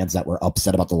appeasing the fans that were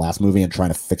upset about the last movie and trying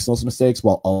to fix those mistakes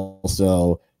while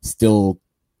also still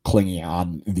clinging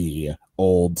on the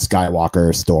old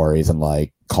Skywalker stories and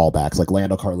like callbacks. Like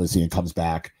Lando Calrissian comes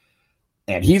back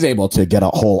and he's able to get a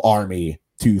whole army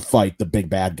to fight the big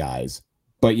bad guys.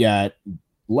 But yet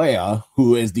Leia,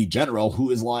 who is the general, who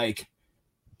is like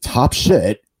top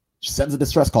shit, sends a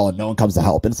distress call and no one comes to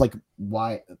help. And it's like,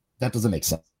 why? That doesn't make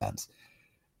sense.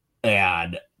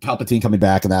 And Palpatine coming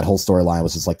back and that whole storyline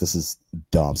was just like, this is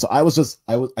dumb. So I was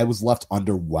left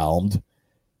underwhelmed.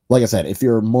 Like I said, if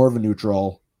you're more of a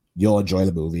neutral, you'll enjoy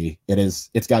the movie.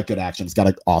 It's got good action. It's got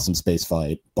an awesome space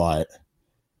fight, but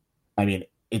I mean,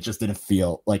 it just didn't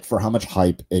feel like for how much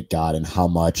hype it got and how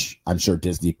much I'm sure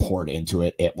Disney poured into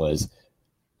it. It was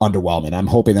underwhelming. I'm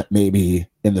hoping that maybe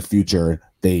in the future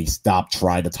they stop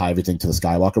trying to tie everything to the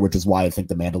Skywalker, which is why I think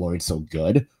The Mandalorian's so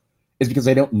good. Is because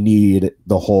they don't need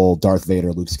the whole Darth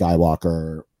Vader, Luke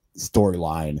Skywalker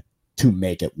storyline to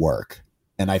make it work.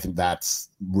 And I think that's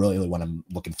really what I'm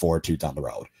looking forward to down the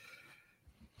road.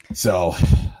 So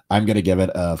I'm going to give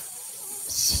it a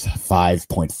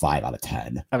 5.5 out of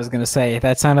 10. I was going to say,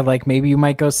 that sounded like maybe you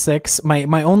might go 6.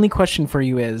 My only question for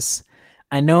you is,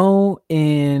 I know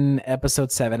in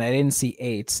episode 7, I didn't see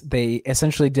 8. They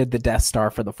essentially did the Death Star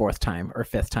for the 4th time or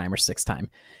 5th time or 6th time.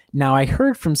 Now, I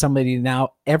heard from somebody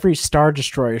now every Star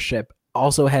Destroyer ship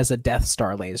also has a Death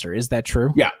Star laser. Is that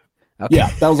true? Yeah. Okay. Yeah,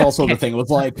 that was also the thing. It was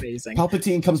like amazing.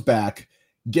 Palpatine comes back,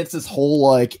 gets this whole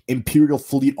like Imperial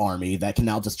fleet army that can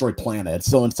now destroy planets.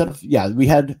 So instead of, we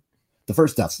had the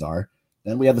first Death Star,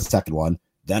 then we had the second one,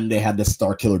 then they had this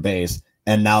Star Killer base,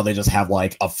 and now they just have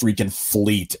like a freaking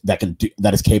fleet that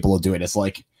is capable of doing it. It's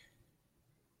like,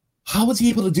 how was he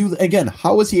able to do again?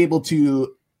 How was he able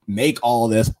to make all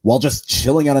of this while just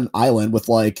chilling on an island with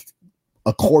like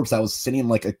a corpse that was sitting in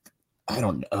like I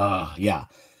don't yeah.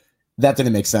 That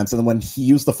didn't make sense. And then when he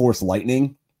used the Force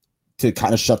Lightning to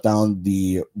kind of shut down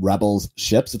the Rebels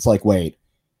ships, it's like, wait,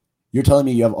 you're telling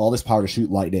me you have all this power to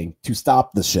shoot lightning to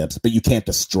stop the ships, but you can't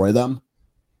destroy them?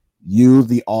 You,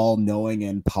 the all-knowing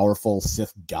and powerful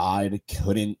Sith God,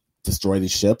 couldn't destroy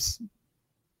these ships?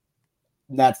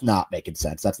 That's not making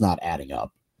sense. That's not adding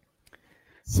up.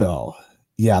 So,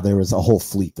 yeah, there was a whole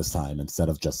fleet this time instead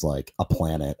of just like a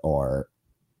planet or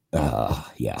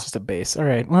yeah. Just a base. All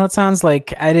right. Well, it sounds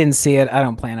like I didn't see it. I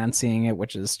don't plan on seeing it,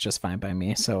 which is just fine by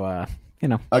me. So,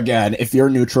 Again, if you're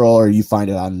neutral or you find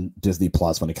it on Disney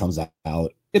Plus when it comes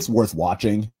out, it's worth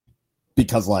watching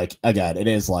because, like, again, it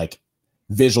is like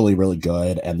visually really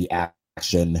good and the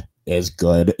action is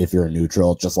good if you're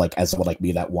neutral. Just like as someone like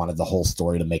me that wanted the whole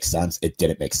story to make sense, it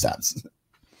didn't make sense.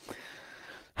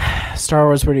 Star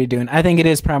Wars, what are you doing? I think it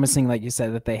is promising, like you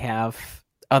said, that they have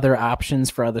other options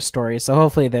for other stories. So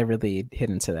hopefully they really hit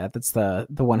into that. That's the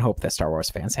one hope that Star Wars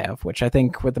fans have, which I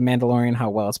think with The Mandalorian, how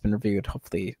well it's been reviewed,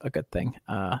 hopefully a good thing.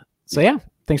 So yeah,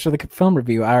 thanks for the film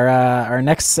review. Our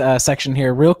next section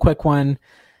here, real quick one,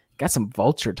 got some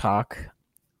Vulture talk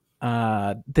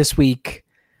this week.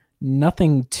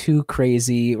 Nothing too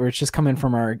crazy, or it's just coming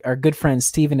from our good friend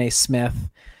Stephen A. Smith.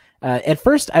 At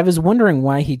first, I was wondering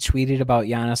why he tweeted about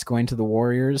Giannis going to the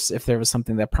Warriors, if there was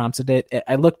something that prompted it.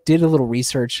 I did a little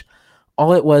research.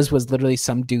 All it was literally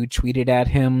some dude tweeted at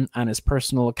him on his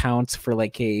personal account for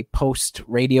like a post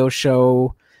radio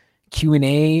show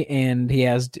Q&A, and he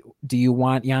asked, "Do you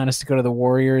want Giannis to go to the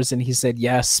Warriors?" And he said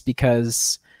yes,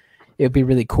 because it would be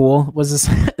really cool. Was this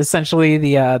essentially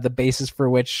the basis for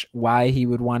why he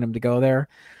would want him to go there.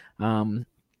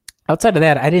 Outside of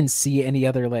that, I didn't see any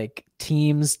other like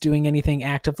teams doing anything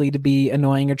actively to be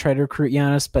annoying or try to recruit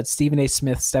Giannis, but Stephen A.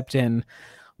 Smith stepped in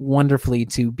wonderfully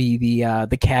to be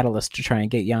the catalyst to try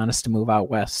and get Giannis to move out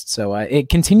west. So it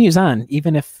continues on,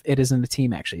 even if it isn't a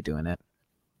team actually doing it.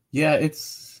 Yeah,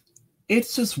 it's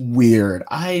just weird.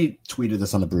 I tweeted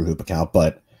this on the Brew Hoop account,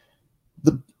 but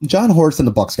John Horst and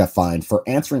the Bucks got fined for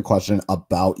answering a question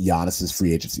about Giannis's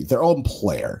free agency, their own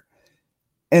player.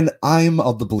 And I'm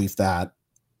of the belief that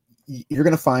you're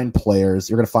going to find players,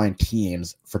 you're going to find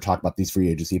teams for talking about these free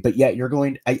agency, but yet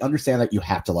I understand that you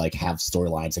have to like have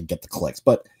storylines and get the clicks,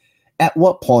 but at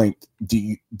what point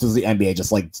does the NBA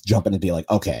just like jump in and be like,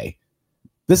 okay,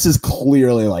 this is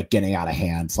clearly like getting out of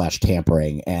hand /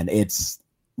 tampering. And it's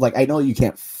like, I know you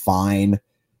can't fine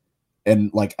in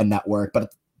like a network, but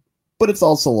it's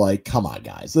also like, come on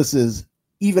guys, this is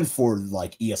even for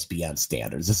like ESPN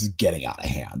standards, this is getting out of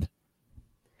hand.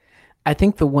 I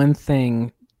think the one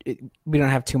thing, we don't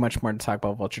have too much more to talk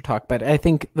about Vulture Talk, but I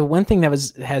think the one thing that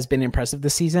has been impressive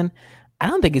this season, I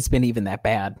don't think it's been even that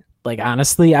bad. Like,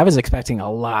 honestly, I was expecting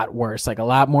a lot worse, like a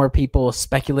lot more people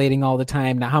speculating all the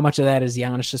time. Now, how much of that is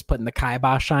Giannis just putting the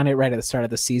kibosh on it right at the start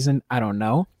of the season? I don't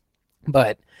know.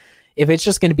 But if it's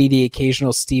just going to be the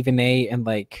occasional Stephen A. and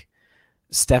like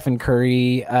Stephen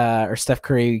Curry or Steph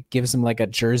Curry gives him like a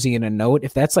jersey and a note,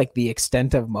 if that's like the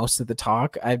extent of most of the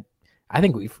talk, I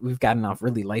think we've gotten off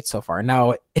really light so far.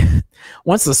 Now,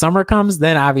 once the summer comes,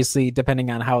 then obviously,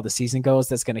 depending on how the season goes,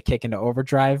 that's going to kick into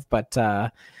overdrive. But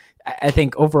I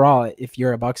think overall, if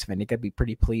you're a Bucks fan, you got to be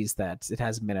pretty pleased that it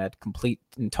hasn't been a complete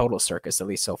and total circus, at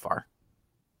least so far.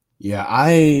 Yeah,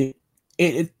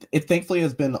 it thankfully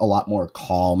has been a lot more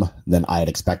calm than I had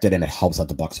expected, and it helps that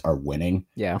the Bucks are winning.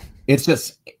 Yeah, it's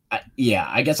just,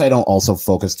 I guess I don't also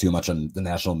focus too much on the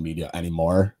national media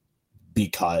anymore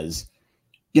because,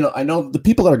 you know, I know the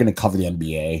people that are going to cover the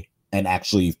NBA and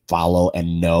actually follow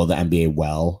and know the NBA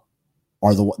well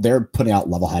they're putting out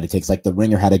level-headed takes. Like the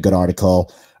Ringer had a good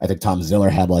article. I think Tom Ziller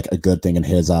had like a good thing in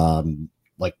his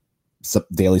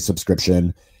daily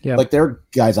subscription. Yeah, like there are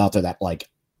guys out there that like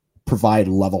provide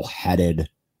level-headed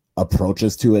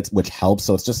approaches to it, which helps.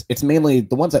 So it's mainly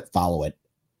the ones that follow it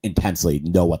intensely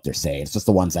know what they're saying. It's just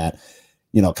the ones that,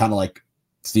 you know, kind of like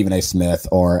Stephen A. Smith,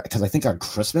 or because I think on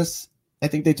Christmas, I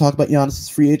think they talked about Giannis's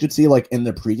free agency, like in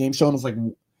their pregame show. And it's like,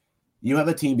 you have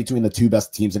a team between the two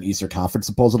best teams in Eastern Conference,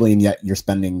 supposedly, and yet you're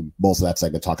spending most of that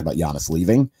segment talking about Giannis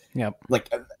leaving. Yep.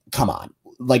 Like, come on.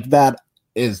 Like, that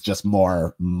is just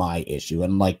more my issue.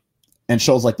 And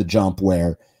shows like The Jump,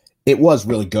 where it was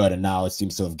really good, and now it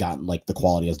seems to have gotten, like, the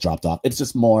quality has dropped off. It's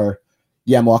just more,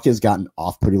 Milwaukee has gotten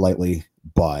off pretty lightly,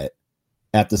 but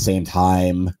at the same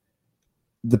time,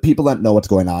 the people that know what's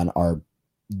going on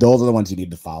those are the ones you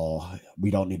need to follow. We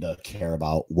don't need to care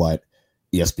about what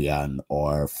ESPN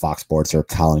or Fox Sports or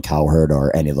Colin Cowherd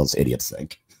or any of those idiots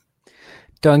think.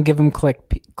 Go and give them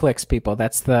clicks, people.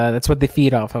 That's what they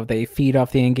feed off of. They feed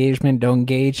off the engagement. Don't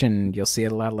engage, and you'll see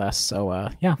it a lot less. So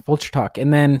yeah, Vulture Talk.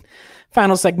 And then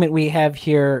final segment we have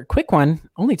here, quick one.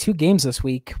 Only 2 games this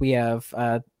week. We have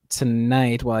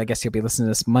tonight. Well, I guess you'll be listening to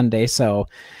this Monday. So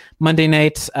Monday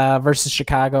night versus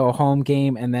Chicago, a home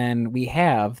game, and then we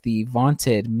have the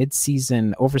vaunted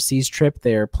midseason overseas trip.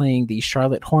 They're playing the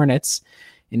Charlotte Hornets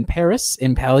in Paris,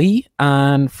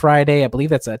 on Friday. I believe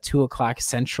that's a 2:00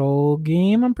 Central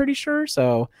game, I'm pretty sure.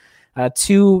 So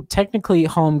 2 technically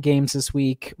home games this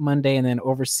week, Monday and then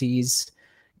overseas.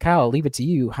 Kyle, I'll leave it to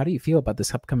you. How do you feel about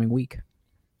this upcoming week?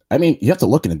 I mean, you have to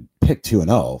look and pick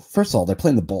 2-0. First of all, they're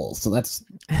playing the Bulls, so that's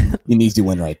an easy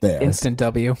win right there. Instant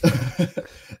W.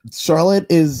 Charlotte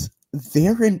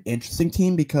they're an interesting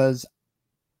team because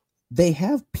they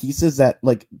have pieces that,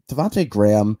 like, Devontae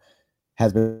Graham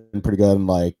has been pretty good. And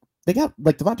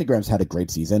Devontae Graham's had a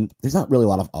great season. There's not really a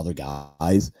lot of other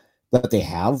guys that they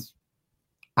have.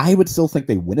 I would still think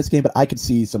they win this game, but I could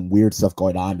see some weird stuff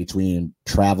going on between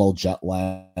travel, jet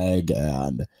lag,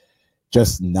 and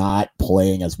just not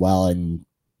playing as well in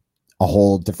a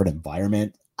whole different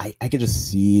environment. I could just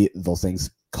see those things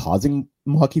causing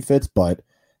hockey fits, but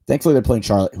thankfully they're playing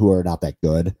Charlotte, who are not that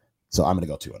good. So I'm going to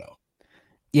go 2-0.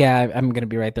 Yeah, I'm going to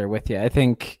be right there with you. I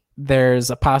think there's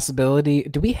a possibility.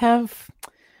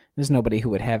 There's nobody who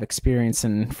would have experience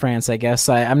in France, I guess.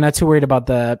 I'm not too worried about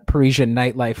the Parisian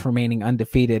nightlife remaining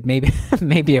undefeated. Maybe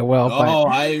it will. Oh,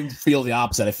 I feel the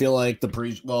opposite. I feel like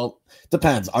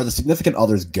depends. Are the significant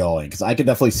others going? Because I could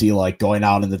definitely see, like, going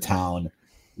out in the town,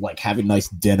 like, having nice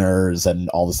dinners, and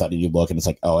all of a sudden you look and it's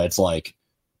like, oh, it's like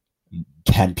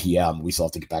 10 p.m. We still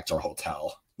have to get back to our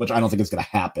hotel, which I don't think is going to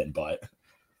happen, but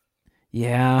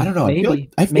yeah, I don't know. Maybe.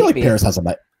 I feel like Paris has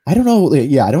I don't know.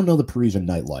 Yeah, I don't know the Parisian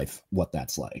nightlife, what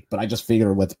that's like, but I just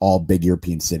figure with all big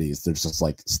European cities, there's just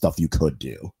like stuff you could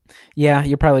do. Yeah,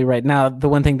 you're probably right. Now, the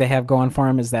one thing they have going for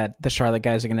them is that the Charlotte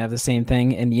guys are going to have the same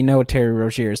thing, and Terry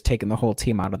Rozier is taking the whole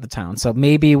team out of the town. So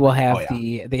maybe we'll have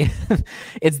the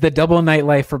it's the double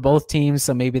nightlife for both teams.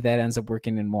 So maybe that ends up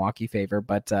working in Milwaukee favor.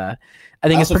 But I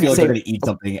think it's pretty feel like safe. They're going to eat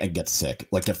something and get sick,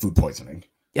 like get food poisoning.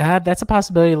 Yeah, that's a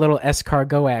possibility. A little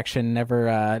escargot action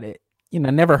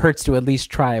never hurts to at least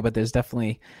try, but there's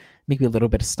definitely maybe a little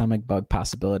bit of stomach bug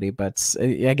possibility. But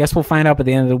I guess we'll find out by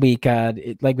the end of the week.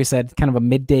 Like we said, kind of a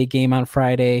midday game on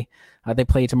Friday. They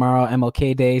play tomorrow,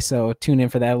 MLK Day, so tune in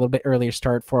for that. A little bit earlier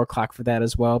start, 4:00 for that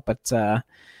as well. But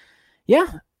yeah,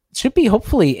 it should be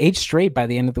hopefully 8 straight by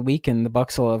the end of the week, and the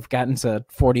Bucks will have gotten to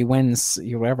 40 wins,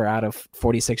 whatever, out of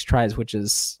 46 tries, which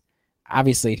is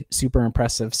obviously super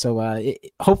impressive. So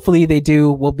hopefully they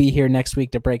do. We'll be here next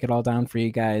week to break it all down for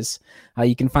you guys.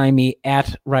 You can find me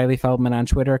at Riley Feldman on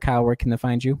Twitter. Kyle, where can they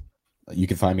find you? You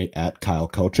can find me at Kyle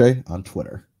Koche on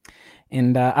Twitter.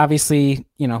 And obviously,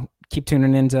 keep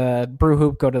tuning into Brew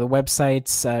Hoop. Go to the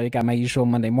websites. You got my usual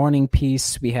Monday morning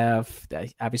piece. We have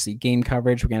obviously game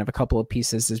coverage. We're going to have a couple of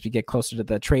pieces as we get closer to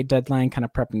the trade deadline, kind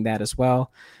of prepping that as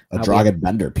well. A Dragan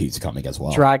Bender piece coming as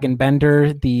well. Dragan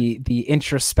Bender, the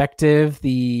introspective,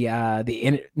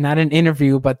 not an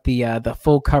interview, but the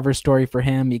full cover story for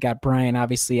him. You got Brian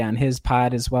obviously on his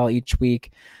pod as well each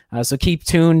week. So keep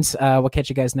tuned. We'll catch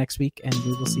you guys next week, and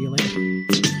we will see you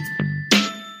later.